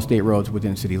to plow state roads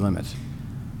within city limits.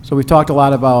 So we've talked a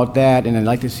lot about that, and I'd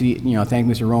like to thank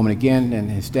Mr. Roman again and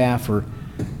his staff for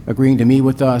agreeing to meet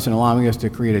with us and allowing us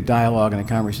to create a dialogue and a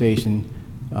conversation.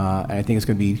 And I think it's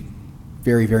going to be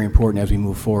very, very important as we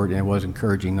move forward, and it was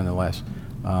encouraging nonetheless.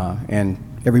 And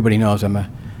everybody knows I'm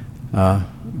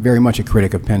very much a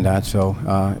critic of PennDOT,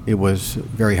 so it was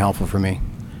very helpful for me.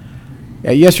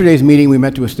 At yesterday's meeting, we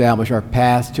met to establish our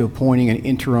path to appointing an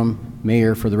interim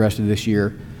mayor for the rest of this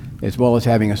year, as well as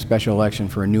having a special election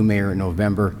for a new mayor in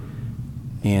November,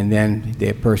 and then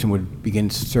that person would begin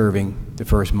serving the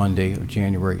first Monday of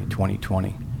January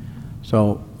 2020.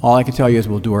 So all I can tell you is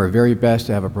we'll do our very best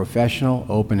to have a professional,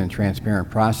 open, and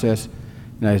transparent process,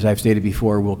 and as I've stated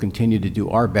before, we'll continue to do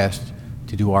our best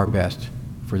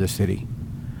for the city.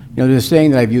 You know, there's a saying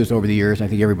that I've used over the years, and I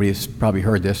think everybody has probably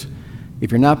heard this: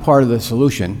 if you're not part of the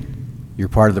solution, you're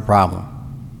part of the problem.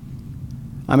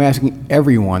 I'm asking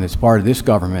everyone that's part of this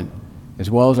government,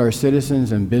 as well as our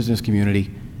citizens and business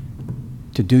community,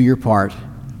 to do your part,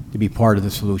 to be part of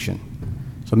the solution.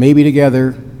 So maybe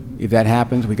together, if that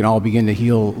happens, we can all begin to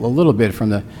heal a little bit from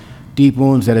the deep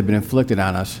wounds that have been inflicted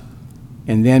on us,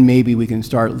 and then maybe we can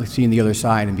start seeing the other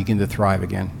side and begin to thrive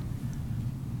again.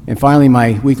 And finally,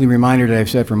 my weekly reminder that I've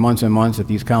said for months and months at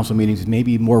these council meetings is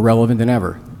maybe more relevant than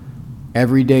ever.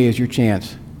 Every day is your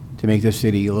chance to make this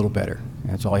city a little better.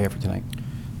 And that's all I have for tonight.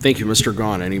 Thank you, Mr.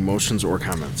 Gahn. Any motions or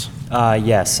comments?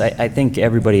 Yes, I think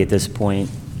everybody at this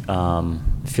point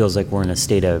feels like we're in a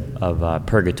state of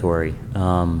purgatory.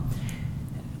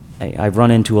 I've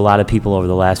run into a lot of people over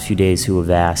the last few days who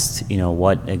have asked,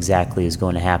 what exactly is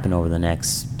going to happen over the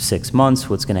next 6 months,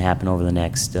 what's going to happen over the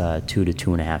next 2 to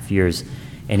 2.5 years,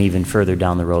 and even further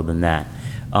down the road than that.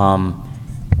 I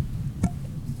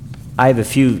have a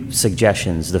few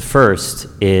suggestions. The first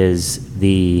is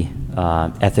the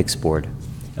Ethics Board.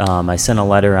 I sent a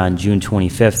letter on June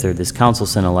 25th, or this council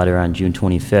sent a letter on June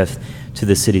 25th to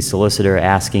the city solicitor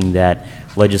asking that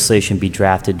legislation be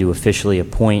drafted to officially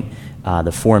appoint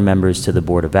the 4 members to the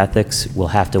Board of Ethics. We'll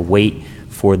have to wait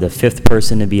for the 5th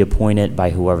person to be appointed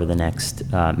by whoever the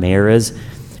next mayor is.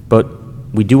 But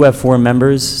we do have 4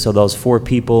 members, so those 4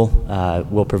 people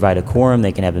will provide a quorum.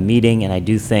 They can have a meeting, and I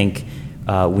do think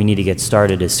we need to get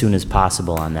started as soon as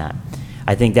possible on that.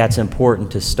 I think that's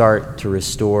important to start to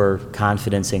restore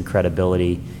confidence and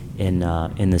credibility in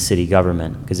the city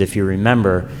government. Because if you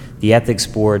remember, the Ethics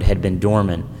Board had been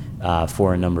dormant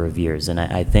for a number of years. And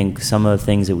I think some of the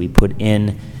things that we put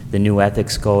in the new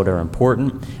ethics code are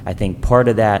important. I think part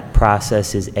of that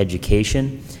process is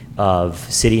education. of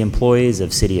city employees,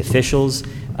 of city officials.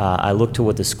 I look to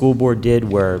what the school board did,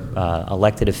 where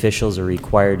elected officials are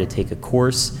required to take a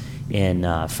course in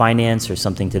finance or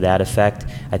something to that effect.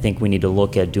 I think we need to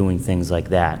look at doing things like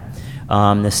that.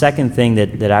 The second thing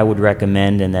that I would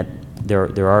recommend, and that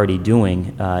they're already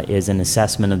doing, is an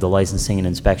assessment of the licensing and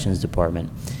inspections department.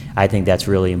 I think that's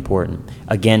really important,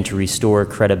 again, to restore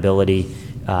credibility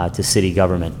to city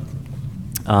government.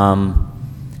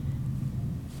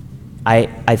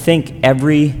 I think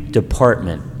every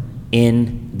department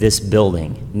in this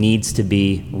building needs to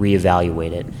be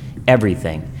reevaluated.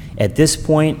 Everything. At this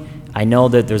point, I know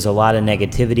that there's a lot of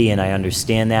negativity, and I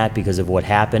understand that because of what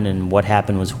happened, and what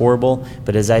happened was horrible.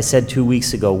 But as I said 2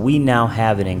 weeks ago, we now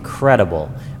have an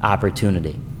incredible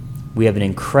opportunity. We have an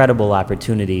incredible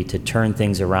opportunity to turn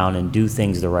things around and do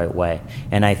things the right way.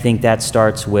 And I think that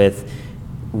starts with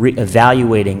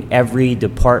evaluating every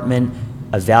department,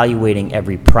 evaluating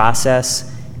every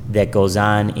process that goes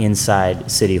on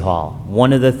inside City Hall.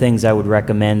 One of the things I would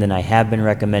recommend, and I have been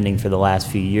recommending for the last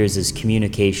few years, is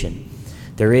communication.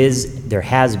 There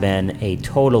has been a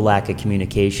total lack of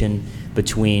communication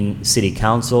between City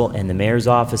Council and the Mayor's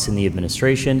office and the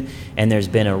administration, and there's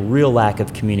been a real lack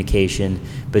of communication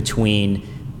between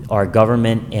our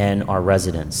government and our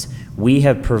residents. We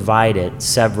have provided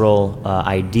several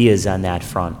ideas on that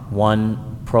front.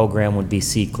 One program would be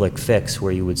See, Click, Fix,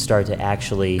 where you would start to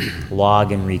actually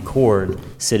log and record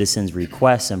citizens'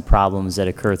 requests and problems that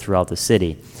occur throughout the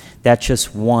city. That's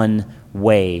just one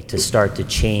way to start to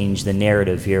change the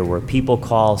narrative here, where people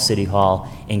call City Hall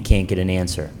and can't get an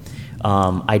answer.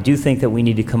 I do think that we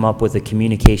need to come up with a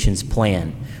communications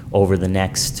plan over the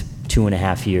next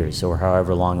 2.5 years, or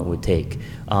however long it would take.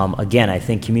 Again, I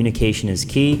think communication is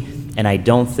key, and I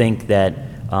don't think that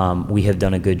we have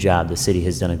done a good job. The city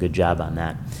has done a good job on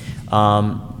that.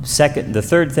 The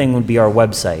third thing would be our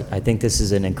website. I think this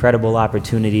is an incredible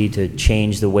opportunity to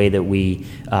change the way that we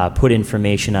put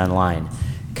information online.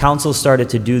 Council started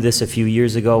to do this a few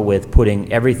years ago with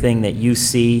putting everything that you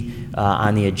see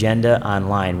on the agenda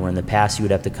online, where in the past you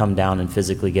would have to come down and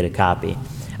physically get a copy.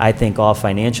 I think all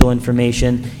financial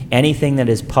information, anything that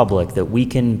is public that we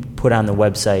can put on the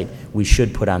website, we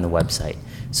should put on the website,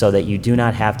 so that you do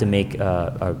not have to make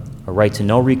a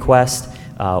right-to-know request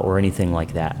or anything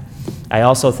like that. I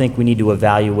also think we need to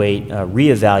reevaluate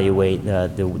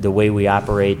the way we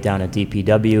operate down at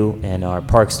DPW and our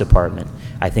Parks Department.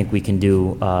 I think we can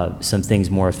do some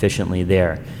things more efficiently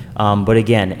there. But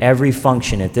again, every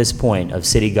function at this point of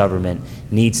city government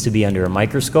needs to be under a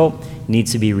microscope,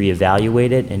 needs to be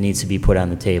reevaluated, and needs to be put on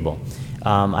the table.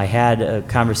 I had a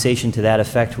conversation to that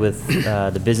effect with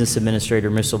the business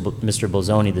administrator, Mr.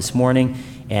 Bolzoni, this morning,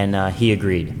 and he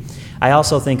agreed. I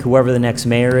also think whoever the next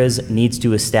mayor is needs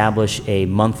to establish a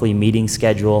monthly meeting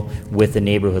schedule with the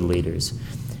neighborhood leaders.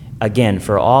 Again,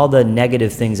 for all the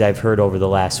negative things I've heard over the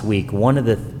last week, one of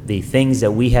the things that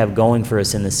we have going for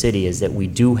us in the city is that we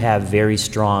do have very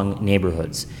strong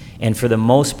neighborhoods. And for the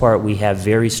most part, we have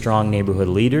very strong neighborhood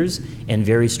leaders and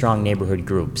very strong neighborhood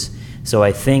groups. So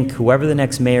I think whoever the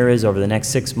next mayor is over the next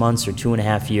 6 months or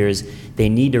 2.5 years, they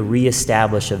need to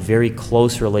reestablish a very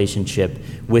close relationship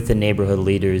with the neighborhood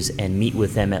leaders and meet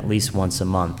with them at least once a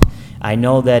month. I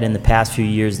know that in the past few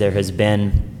years there has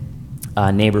been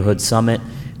a neighborhood summit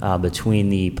between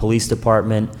the police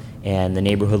department and the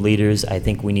neighborhood leaders. I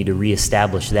think we need to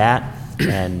reestablish that,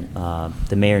 and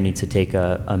the mayor needs to take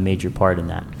a major part in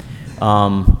that.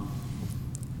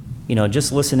 You know,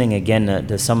 just listening again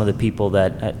to some of the people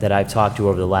that I've talked to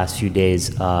over the last few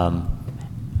days,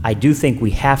 I do think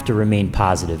we have to remain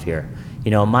positive here.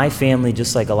 You know, my family,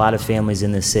 just like a lot of families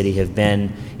in this city, have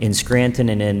been in Scranton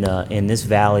and in this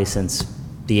valley since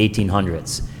the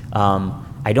 1800s.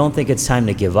 I don't think it's time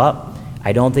to give up.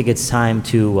 I don't think it's time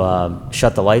to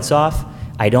shut the lights off.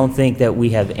 I don't think that we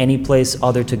have any place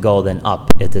other to go than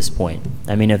up at this point.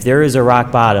 I mean, if there is a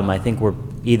rock bottom, I think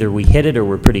either we hit it or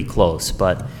we're pretty close.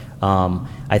 But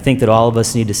I think that all of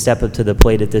us need to step up to the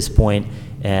plate at this point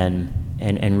and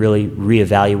really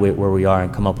reevaluate where we are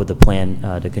and come up with a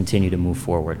plan to continue to move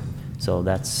forward. So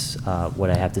that's what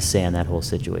I have to say on that whole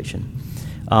situation.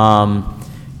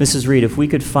 Mrs. Reed, if we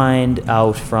could find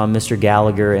out from Mr.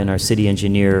 Gallagher and our city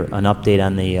engineer an update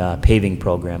on the paving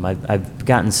program. I've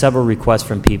gotten several requests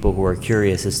from people who are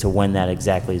curious as to when that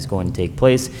exactly is going to take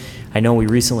place. I know we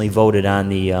recently voted on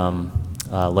the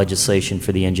legislation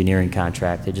for the engineering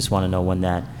contract. I just want to know when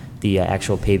the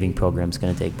actual paving program is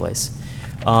going to take place.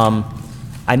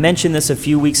 I mentioned this a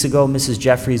few weeks ago. Mrs.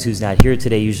 Jeffries, who's not here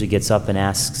today, usually gets up and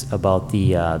asks about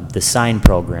the sign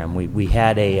program. We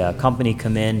had a company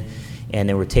come in, and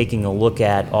they were taking a look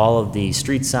at all of the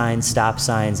street signs, stop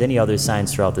signs, any other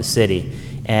signs throughout the city.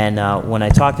 And when I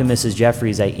talked to Mrs.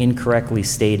 Jeffries, I incorrectly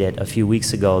stated a few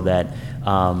weeks ago that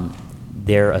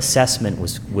their assessment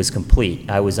was complete.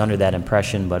 I was under that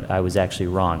impression, but I was actually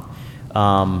wrong.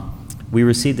 We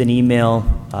received an email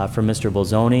from Mr.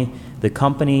 Bolzoni. The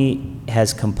company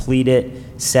has completed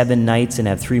 7 nights and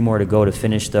have 3 more to go to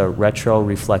finish the retro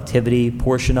reflectivity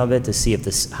portion of it to see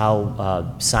if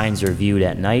how signs are viewed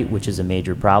at night, which is a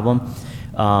major problem.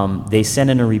 They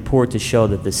sent in a report to show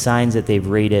that the signs that they've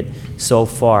rated so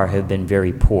far have been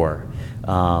very poor.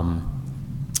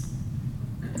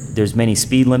 There's many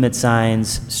speed limit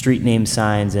signs, street name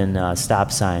signs, and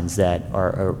stop signs that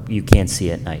are you can't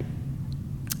see at night.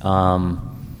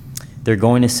 They're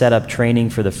going to set up training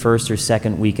for the first or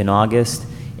second week in August,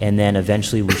 and then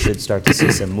eventually we should start to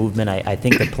see some movement. I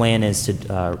think the plan is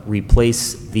to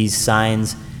replace these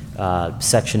signs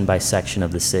section by section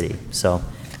of the city. So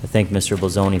I thank Mr.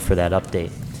 Bolzoni for that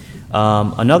update.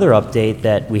 Another update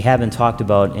that we haven't talked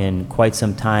about in quite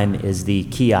some time is the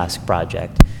kiosk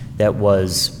project that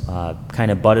was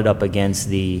kind of butted up against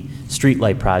the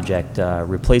streetlight project,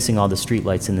 replacing all the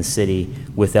streetlights in the city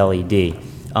with LED.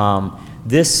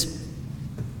 This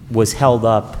was held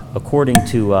up, according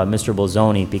to Mr.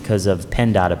 Bolzoni, because of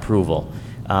PennDOT approval.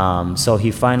 So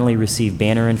he finally received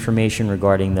banner information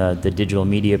regarding the digital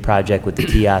media project with the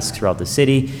kiosks throughout the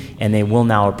city, and they will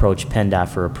now approach PennDOT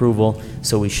for approval,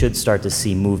 so we should start to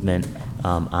see movement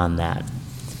on that.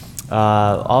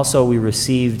 Also, we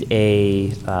received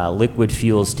a liquid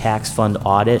fuels tax fund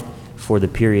audit for the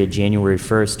period January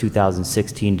 1st,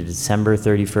 2016 to December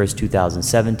 31st,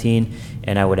 2017,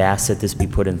 and I would ask that this be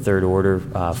put in third order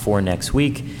for next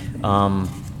week.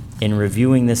 In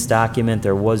reviewing this document,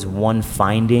 there was one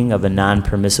finding of a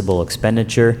non-permissible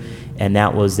expenditure, and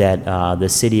that was that the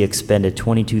city expended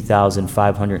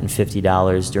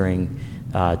 $22,550 during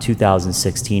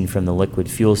 2016 from the liquid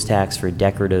fuels tax for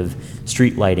decorative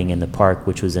street lighting in the park,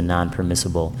 which was a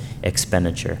non-permissible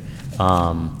expenditure.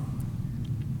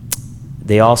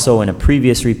 They also, in a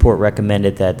previous report,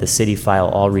 recommended that the city file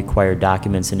all required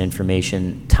documents and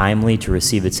information timely to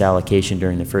receive its allocation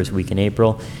during the first week in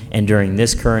April. And during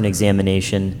this current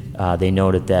examination, they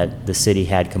noted that the city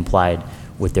had complied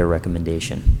with their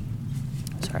recommendation.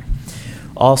 Sorry.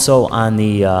 Also, on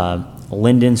the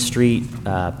Linden Street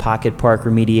Pocket Park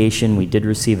remediation, we did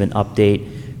receive an update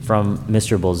from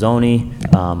Mr. Bolzoni,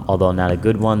 although not a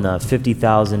good one. The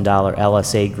 $50,000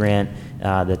 LSA grant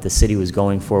that the city was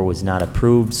going for was not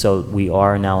approved, so we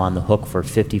are now on the hook for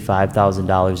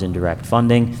 $55,000 in direct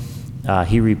funding.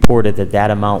 He reported that that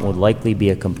amount would likely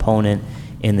be a component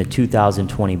in the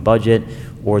 2020 budget,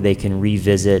 or they can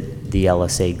revisit the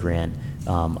LSA grant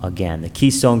again. The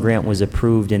Keystone grant was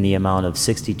approved in the amount of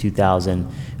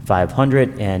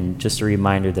 $62,500, and just a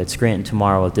reminder that Scranton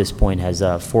Tomorrow at this point has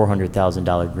a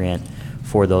 $400,000 grant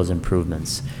for those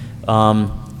improvements.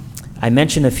 I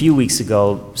mentioned a few weeks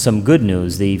ago some good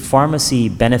news. The pharmacy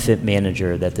benefit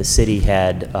manager that the city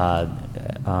had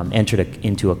entered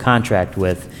into a contract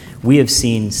with, we have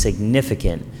seen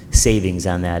significant savings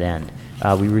on that end.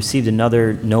 We received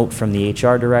another note from the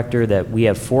HR director that we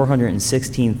have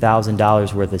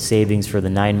 $416,000 worth of savings for the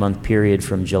 9-month period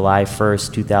from July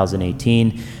 1st,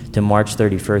 2018 to March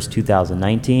 31st,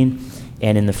 2019.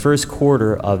 And in the first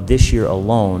quarter of this year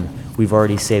alone, we've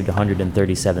already saved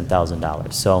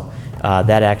 $137,000. So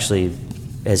that actually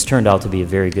has turned out to be a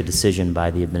very good decision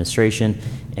by the administration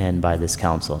and by this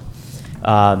council.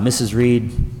 Mrs.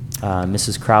 Reed,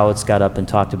 Mrs. Crowitz got up and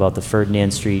talked about the Ferdinand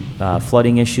Street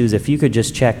flooding issues. If you could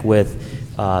just check with,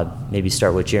 maybe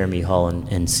start with Jeremy Hull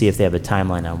and see if they have a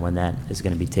timeline on when that is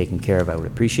going to be taken care of, I would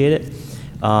appreciate it.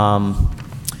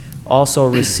 Also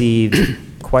received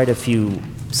quite a few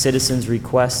citizens'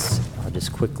 requests. I'll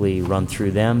just quickly run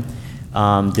through them.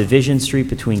 Division Street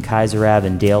between Kaiser Ave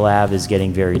and Dale Ave is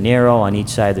getting very narrow. On each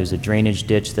side there's a drainage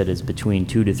ditch that is between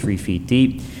 2 to 3 feet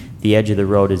deep. The edge of the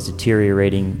road is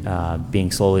deteriorating, being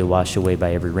slowly washed away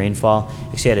by every rainfall.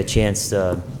 Actually had a chance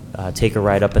to take a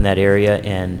ride up in that area,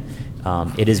 and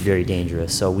it is very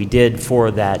dangerous. So we did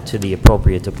forward that to the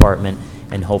appropriate department,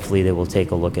 and hopefully they will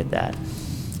take a look at that.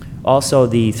 Also,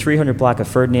 the 300 block of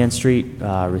Ferdinand Street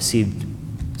received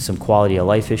some quality of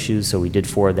life issues, so we did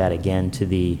forward that again to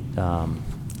the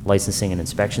licensing and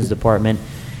inspections department.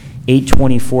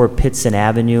 824 Pitson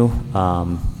Avenue,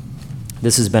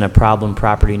 this has been a problem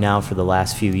property now for the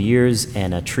last few years,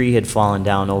 and a tree had fallen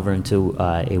down over into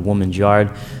a woman's yard,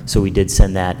 so we did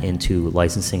send that into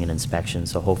licensing and inspection,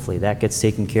 so hopefully that gets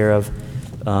taken care of.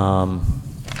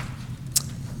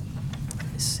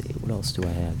 Let's see, what else do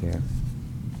I have here?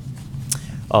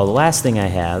 Oh, the last thing I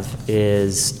have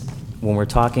is when we're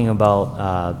talking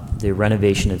about the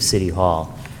renovation of City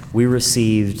Hall, We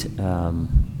received in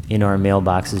our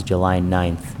mailboxes July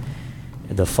 9th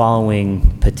the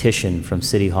following petition from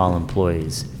City Hall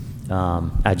employees.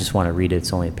 I just want to read it.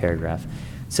 It's only a paragraph.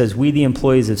 It says, "We, the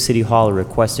employees of City Hall, are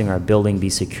requesting our building be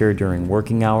secured during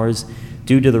working hours.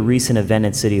 Due to the recent event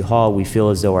at City Hall, we feel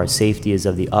as though our safety is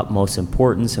of the utmost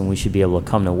importance and we should be able to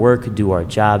come to work, do our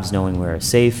jobs knowing we are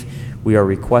safe. We are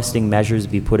requesting measures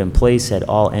be put in place at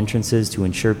all entrances to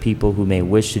ensure people who may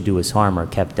wish to do us harm are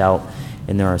kept out."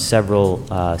 And there are several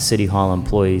City Hall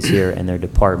employees here and their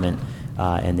department,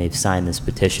 and they've signed this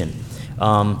petition.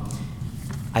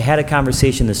 I had a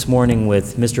conversation this morning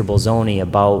with Mr. Bolzoni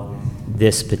about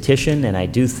this petition, and I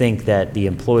do think that the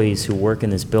employees who work in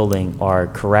this building are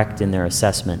correct in their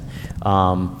assessment.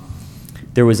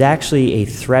 There was actually a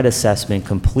threat assessment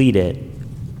completed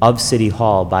of City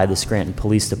Hall by the Scranton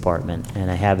Police Department,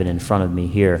 and I have it in front of me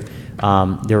here.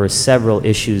 There were several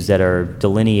issues that are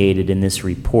delineated in this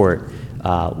report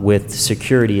with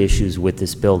security issues with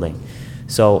this building.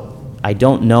 So I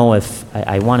don't know if,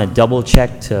 I want to double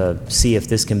check to see if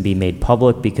this can be made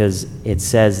public, because it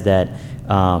says that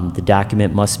the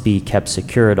document must be kept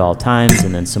secure at all times,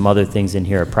 and then some other things in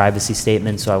here, a privacy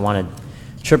statement. So I want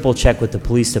to triple check with the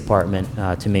police department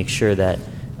to make sure that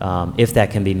if that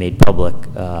can be made public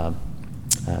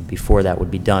before that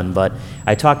would be done. But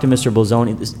I talked to Mr.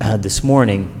 Bolzoni this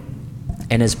morning,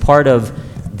 and as part of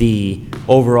the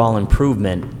overall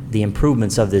improvement, the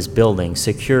improvements of this building,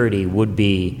 security would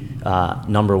be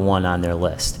number one on their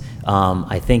list.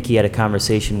 I think he had a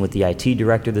conversation with the IT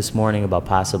director this morning about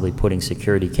possibly putting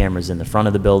security cameras in the front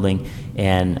of the building,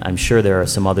 and I'm sure there are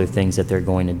some other things that they're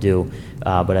going to do.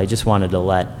 But I just wanted to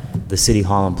let the City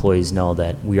Hall employees know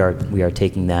that we are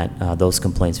taking those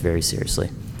complaints very seriously.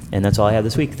 And that's all I have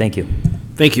this week. Thank you.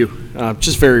 Thank you.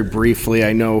 Just very briefly,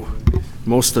 I know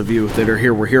most of you that are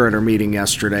here were here at our meeting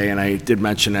yesterday, and I did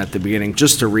mention at the beginning,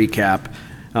 just to recap,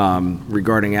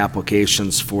 regarding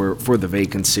applications for the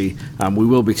vacancy. We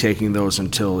will be taking those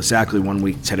until exactly 1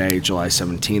 week today, July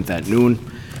 17th at noon.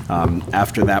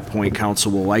 After that point,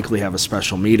 council will likely have a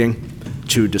special meeting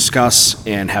to discuss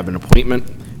and have an appointment.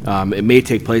 It may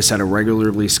take place at a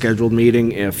regularly scheduled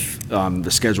meeting if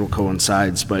the schedule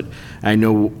coincides, but I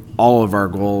know all of our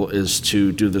goal is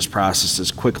to do this process as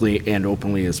quickly and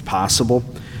openly as possible.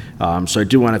 So I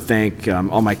do want to thank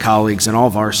all my colleagues and all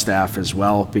of our staff as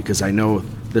well, because I know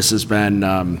this has been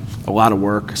a lot of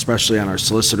work, especially on our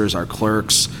solicitors, our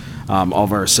clerks, all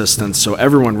of our assistants. So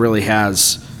everyone really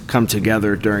has come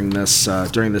together during this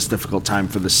difficult time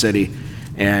for the city,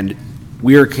 and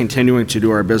we are continuing to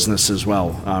do our business as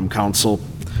well. Council,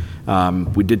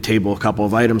 we did table a couple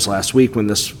of items last week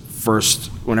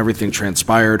when everything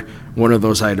transpired. One of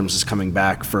those items is coming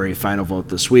back for a final vote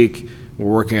this week. We're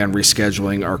working on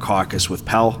rescheduling our caucus with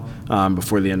Pell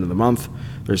before the end of the month.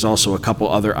 There's also a couple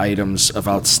other items of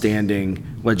outstanding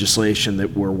legislation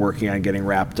that we're working on getting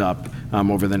wrapped up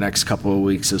over the next couple of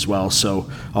weeks as well. So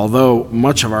although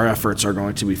much of our efforts are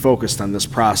going to be focused on this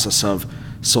process of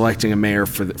selecting a mayor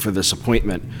for this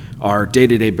appointment, our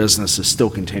day-to-day business is still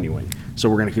continuing. So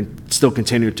we're going to still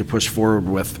continue to push forward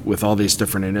with all these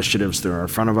different initiatives that are in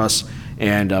front of us.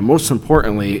 And most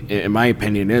importantly, in my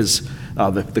opinion, is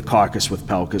the caucus with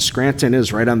Pell, because Scranton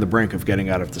is right on the brink of getting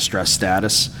out of distressed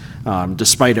status.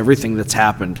 Despite everything that's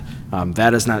happened,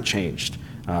 that has not changed.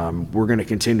 We're going to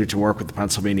continue to work with the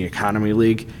Pennsylvania Economy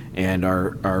League and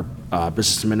our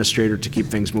business administrator to keep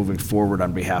things moving forward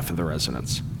on behalf of the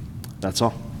residents. That's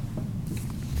all.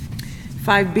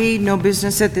 5B, no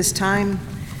business at this time.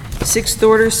 6th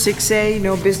order, 6A,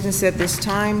 no business at this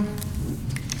time.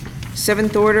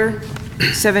 7th order,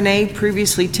 7A,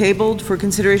 previously tabled for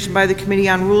consideration by the Committee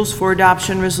on Rules for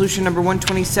Adoption, Resolution Number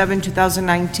 127,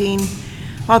 2019,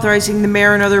 authorizing the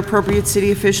mayor and other appropriate city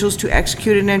officials to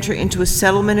execute and enter into a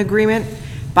settlement agreement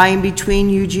by and between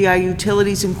UGI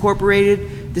Utilities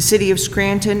Incorporated, the City of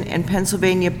Scranton, and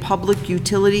Pennsylvania Public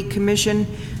Utility Commission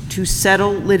to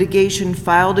settle litigation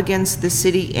filed against the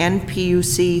city and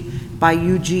PUC by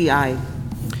UGI.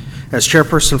 As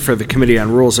chairperson for the Committee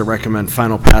on Rules, I recommend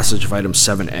final passage of item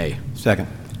 7A. Second.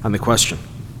 On the question.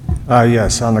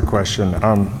 Yes, on the question.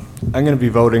 I'm going to be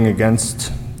voting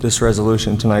against this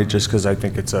resolution tonight just because I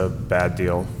think it's a bad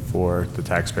deal for the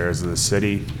taxpayers of the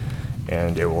city,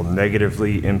 and it will further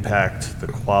negatively impact the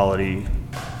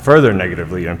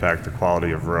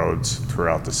quality of roads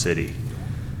throughout the city.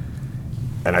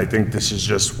 And I think this is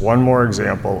just one more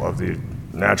example of the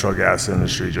natural gas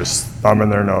industry just thumbing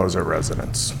their nose at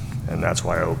residents, and that's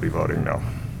why I will be voting no.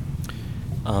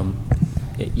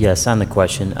 Yes, on the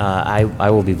question,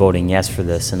 I will be voting yes for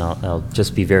this, and I'll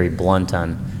just be very blunt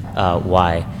on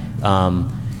why.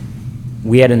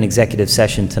 We had an executive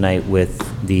session tonight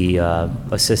with the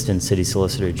Assistant City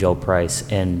Solicitor, Joe Price,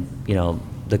 and, you know,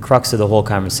 the crux of the whole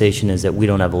conversation is that we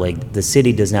don't have a leg, the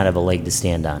city does not have a leg to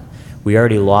stand on. We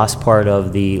already lost part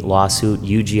of the lawsuit.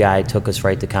 UGI took us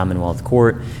right to Commonwealth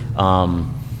Court. The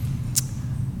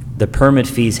permit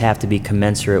fees have to be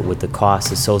commensurate with the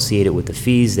costs associated with the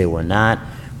fees. They were not.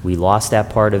 We lost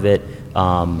that part of it.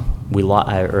 We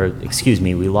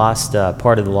lost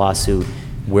part of the lawsuit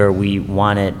where we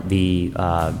wanted the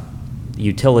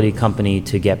utility company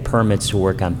to get permits to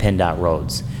work on PennDOT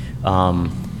roads.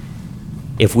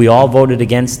 If we all voted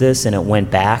against this and it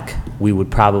went back, we would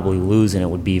probably lose and it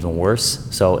would be even worse.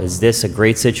 So is this a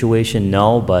great situation?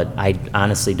 No, but I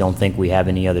honestly don't think we have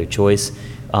any other choice.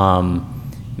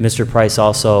 Mr. Price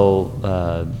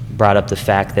also brought up the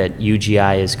fact that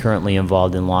UGI is currently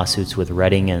involved in lawsuits with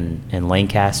Reading and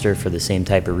Lancaster for the same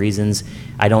type of reasons.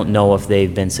 I don't know if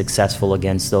they've been successful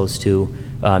against those two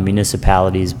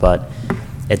municipalities, but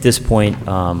at this point,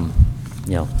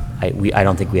 you know, I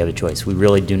don't think we have a choice. We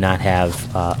really do not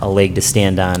have a leg to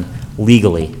stand on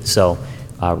legally. So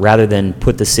rather than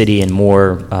put the city in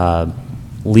more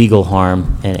legal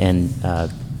harm and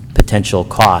potential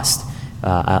cost,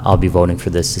 I'll be voting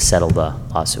for this to settle the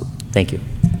lawsuit. Thank you.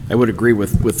 I would agree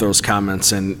with those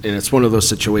comments, and it's one of those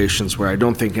situations where I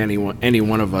don't think any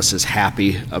one of us is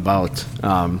happy about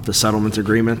the settlement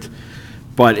agreement,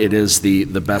 but it is the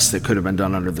best that could have been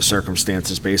done under the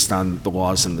circumstances based on the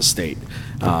laws in the state.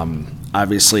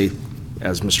 Obviously,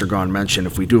 as Mr. Gahn mentioned,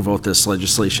 if we do vote this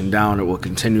legislation down, it will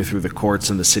continue through the courts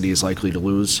and the city is likely to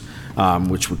lose,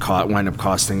 which would wind up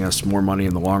costing us more money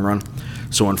in the long run.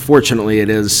 So unfortunately, it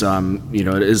is, you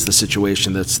know, it is the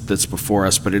situation that's before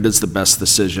us, but it is the best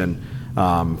decision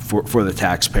for the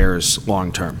taxpayers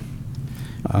long term.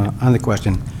 On the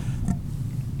question,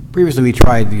 previously we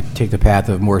tried to take the path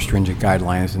of more stringent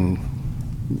guidelines, and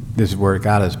this is where it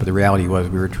got us, but the reality was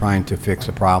we were trying to fix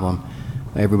a problem.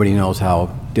 Everybody knows how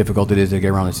difficult it is to get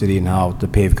around the city and how the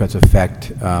pave cuts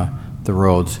affect the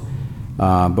roads.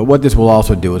 But what this will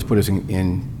also do is put us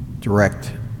in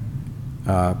direct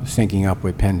syncing up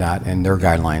with PennDOT and their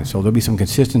guidelines. So there'll be some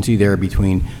consistency there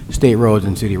between state roads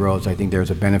and city roads. I think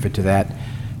there's a benefit to that.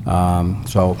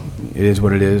 So it is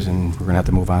what it is, and we're going to have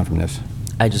to move on from this.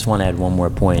 I just want to add one more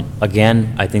point.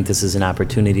 Again, I think this is an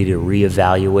opportunity to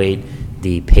reevaluate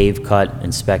the pave cut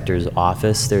inspector's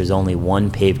office. There's only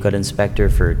one pave cut inspector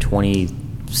for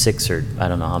 26 or I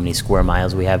don't know how many square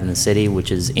miles we have in the city,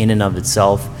 which is in and of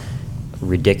itself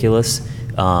ridiculous.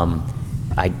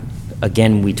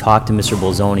 Again, we talked to Mr.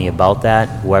 Bolzoni about that.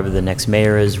 Whoever the next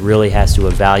mayor is really has to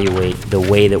evaluate the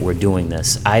way that we're doing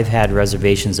this. I've had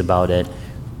reservations about it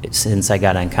since I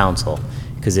got on council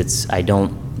because I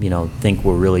don't, you know, think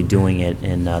we're really doing it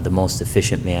in the most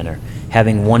efficient manner.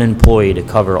 Having one employee to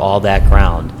cover all that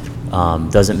ground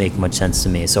doesn't make much sense to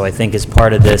me. So I think as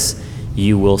part of this,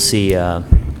 you will see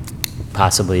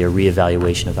possibly a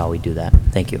reevaluation of how we do that.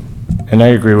 Thank you. And I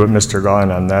agree with Mr. Gahn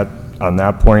on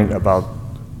that point about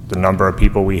the number of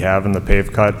people we have in the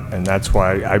pave cut, and that's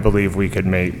why I believe we could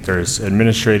there's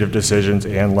administrative decisions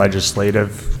and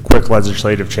quick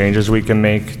legislative changes we can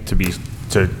make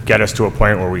to get us to a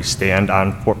point where we stand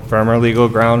on firmer legal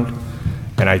ground,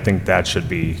 and I think that should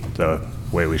be the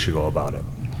way we should go about it.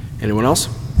 Anyone else?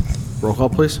 Roll call,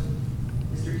 please.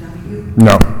 Mr. Donahue?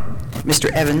 No.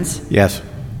 Mr. Evans? Yes.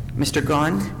 Mr.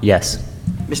 Gahn? Yes.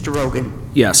 Mr. Rogan?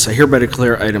 Yes, I hereby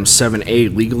declare item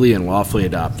 7A legally and lawfully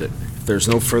adopted. If there's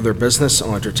no further business,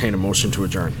 I'll entertain a motion to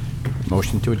adjourn.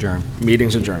 Motion to adjourn.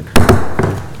 Meeting's adjourned.